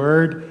in the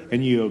Word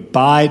and you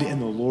abide in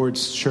the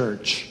Lord's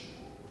church.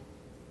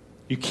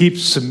 You keep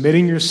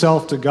submitting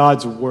yourself to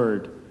God's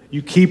Word.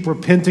 You keep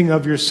repenting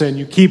of your sin.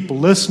 You keep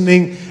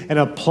listening and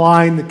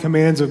applying the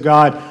commands of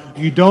God.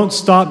 You don't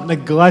stop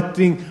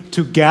neglecting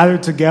to gather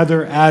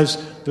together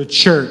as the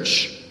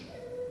church.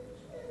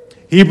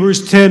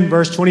 Hebrews 10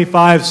 verse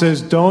 25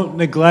 says, don't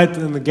neglect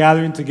in the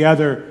gathering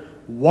together.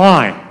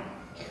 Why?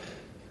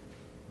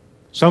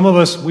 Some of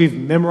us, we've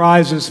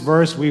memorized this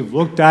verse. We've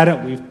looked at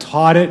it. We've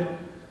taught it.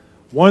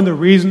 One of the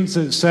reasons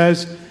it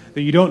says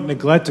that you don't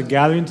neglect to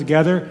gathering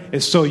together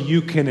is so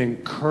you can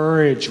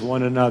encourage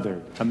one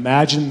another.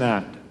 Imagine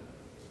that.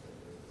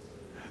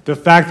 The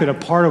fact that a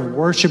part of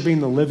worshiping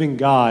the living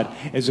God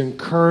is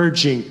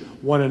encouraging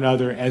one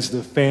another as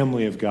the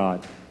family of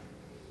God.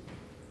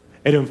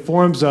 It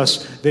informs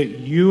us that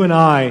you and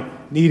I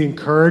need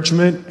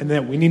encouragement and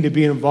that we need to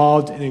be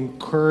involved in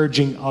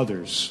encouraging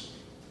others.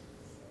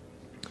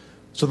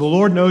 So the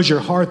Lord knows your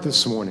heart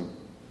this morning.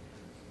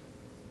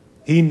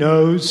 He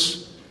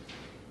knows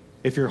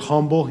if you're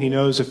humble. He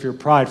knows if you're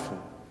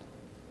prideful.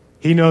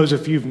 He knows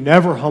if you've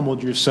never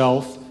humbled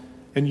yourself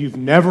and you've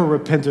never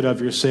repented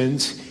of your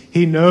sins.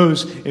 He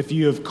knows if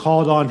you have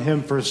called on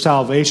Him for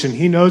salvation.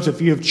 He knows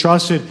if you have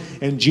trusted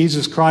in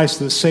Jesus Christ,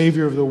 the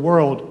Savior of the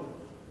world,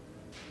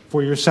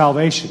 for your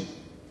salvation.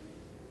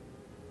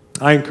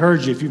 I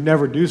encourage you, if you've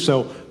never do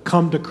so,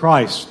 come to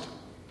Christ.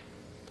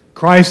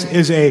 Christ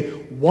is a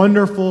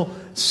wonderful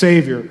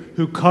Savior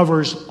who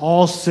covers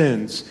all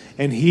sins,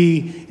 and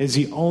He is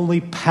the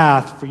only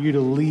path for you to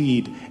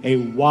lead a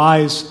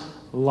wise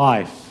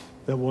life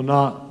that will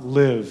not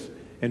live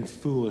in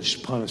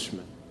foolish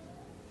punishment.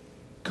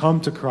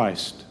 Come to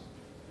Christ.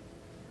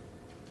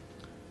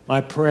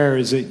 My prayer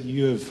is that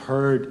you have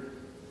heard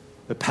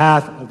the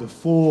path of the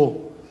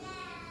fool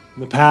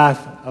and the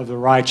path of the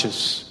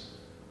righteous,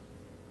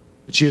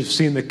 that you have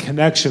seen the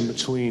connection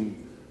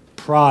between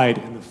pride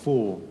and the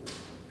fool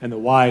and the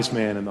wise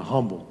man and the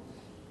humble.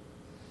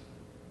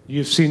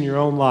 You've seen your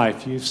own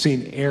life. You've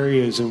seen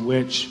areas in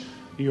which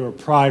you are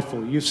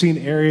prideful. You've seen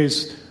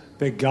areas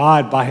that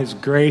God, by His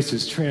grace,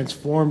 has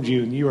transformed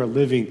you and you are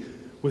living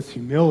with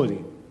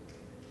humility.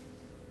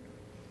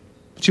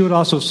 But you would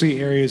also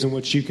see areas in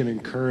which you can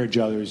encourage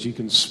others. You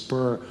can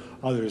spur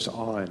others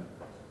on.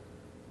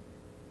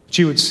 But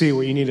you would see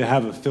where you need to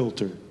have a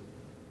filter.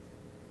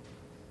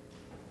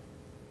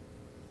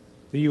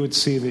 That you would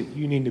see that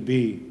you need to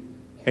be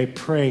a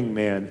praying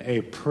man, a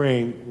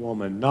praying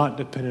woman, not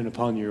dependent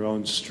upon your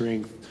own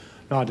strength,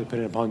 not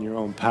dependent upon your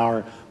own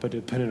power, but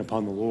dependent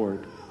upon the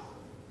Lord.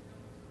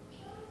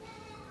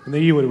 And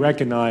that you would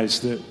recognize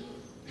that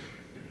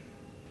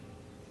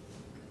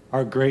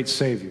our great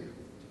Savior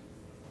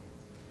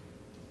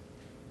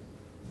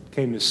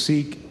came to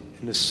seek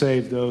and to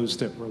save those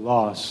that were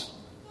lost.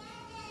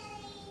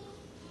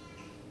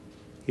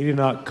 He did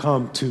not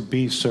come to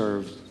be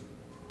served,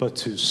 but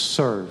to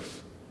serve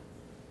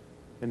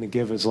and to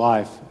give His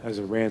life as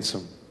a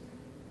ransom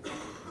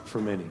for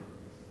many.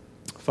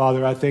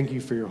 Father, I thank You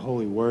for Your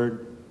holy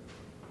word.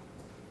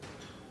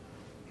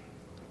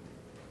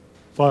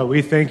 Father,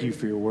 we thank You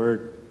for Your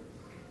word.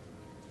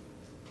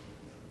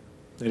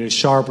 It is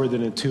sharper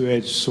than a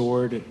two-edged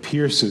sword. It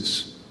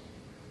pierces.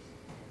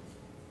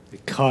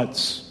 It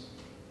cuts.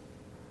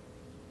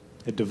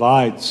 It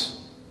divides.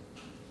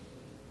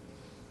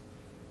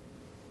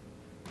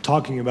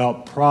 Talking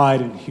about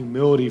pride and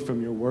humility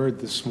from Your word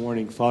this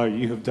morning, Father,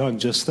 You have done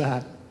just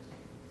that.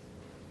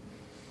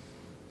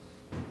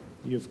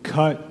 You have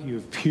cut, You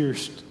have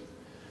pierced,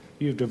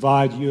 You have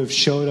divided, You have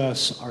showed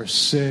us our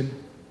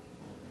sin,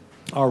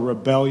 our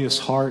rebellious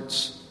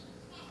hearts.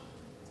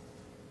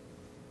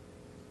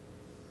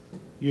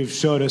 You've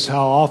showed us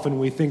how often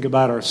we think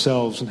about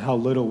ourselves and how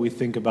little we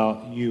think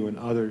about you and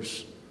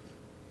others.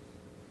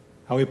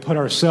 How we put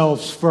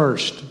ourselves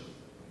first.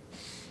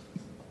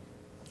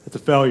 At the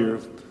failure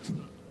of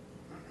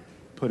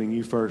putting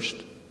you first.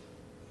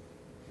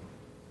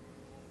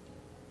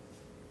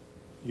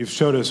 You've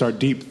showed us our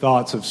deep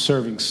thoughts of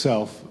serving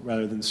self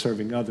rather than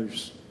serving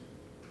others.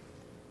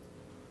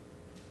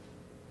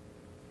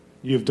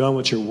 You have done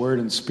what your word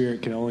and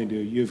spirit can only do.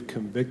 You have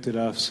convicted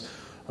us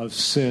of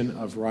sin,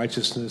 of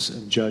righteousness,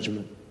 and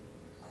judgment.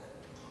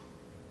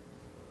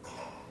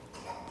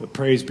 But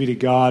praise be to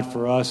God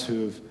for us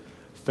who have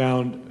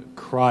found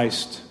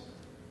Christ,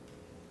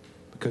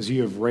 because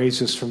you have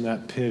raised us from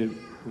that pit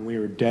when we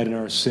were dead in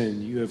our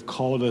sin. You have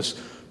called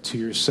us to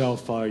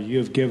yourself, Father. You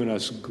have given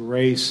us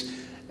grace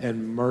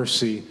and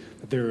mercy,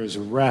 that there is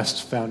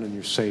rest found in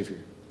your Savior.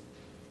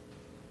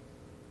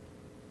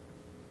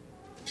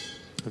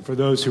 And for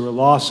those who are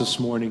lost this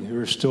morning, who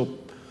are still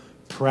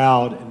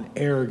proud and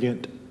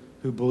arrogant,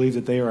 who believe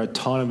that they are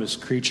autonomous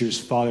creatures,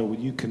 Father, would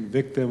you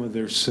convict them of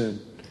their sin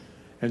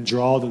and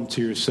draw them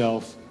to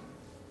yourself?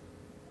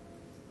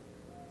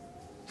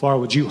 Father,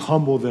 would you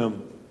humble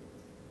them?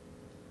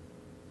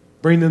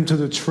 Bring them to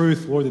the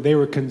truth, Lord, that they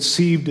were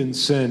conceived in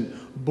sin,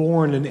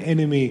 born an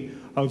enemy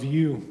of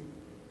you.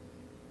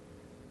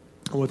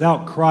 And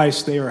without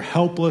Christ, they are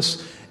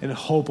helpless and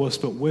hopeless.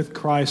 But with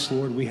Christ,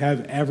 Lord, we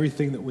have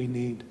everything that we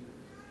need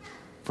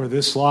for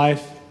this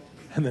life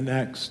and the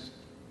next.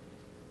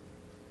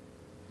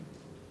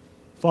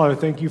 Father,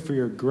 thank you for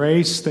your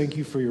grace. Thank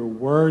you for your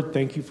word.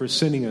 Thank you for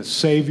sending a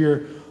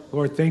Savior.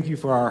 Lord, thank you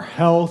for our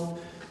health.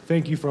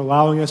 Thank you for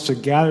allowing us to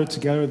gather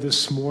together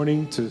this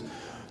morning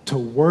to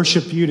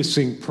worship you, to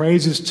sing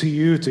praises to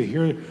you, to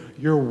hear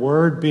your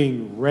word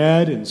being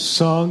read and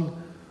sung.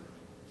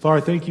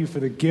 Father, thank you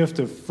for the gift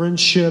of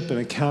friendship and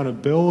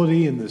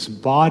accountability in this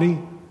body.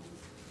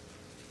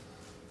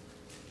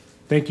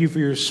 Thank you for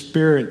your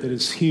spirit that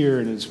is here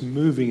and is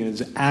moving and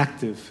is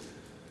active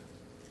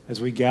as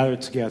we gather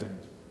together.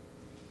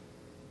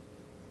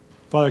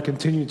 Father,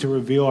 continue to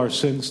reveal our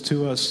sins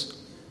to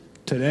us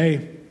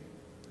today,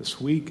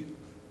 this week.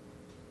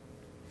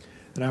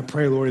 And I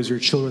pray, Lord, as your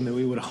children, that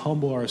we would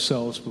humble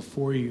ourselves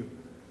before you,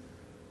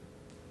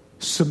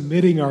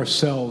 submitting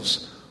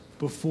ourselves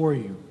before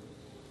you,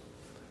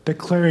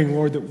 declaring,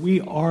 Lord, that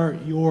we are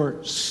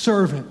your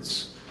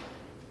servants,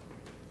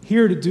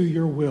 here to do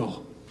your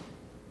will,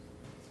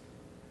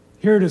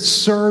 here to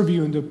serve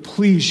you and to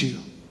please you.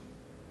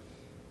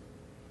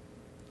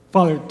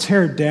 Father,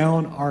 tear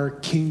down our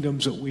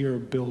kingdoms that we are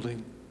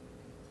building,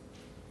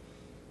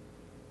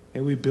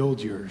 and we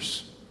build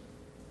yours.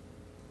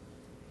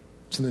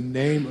 It's in the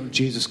name of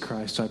Jesus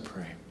Christ I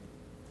pray.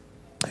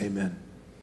 Amen.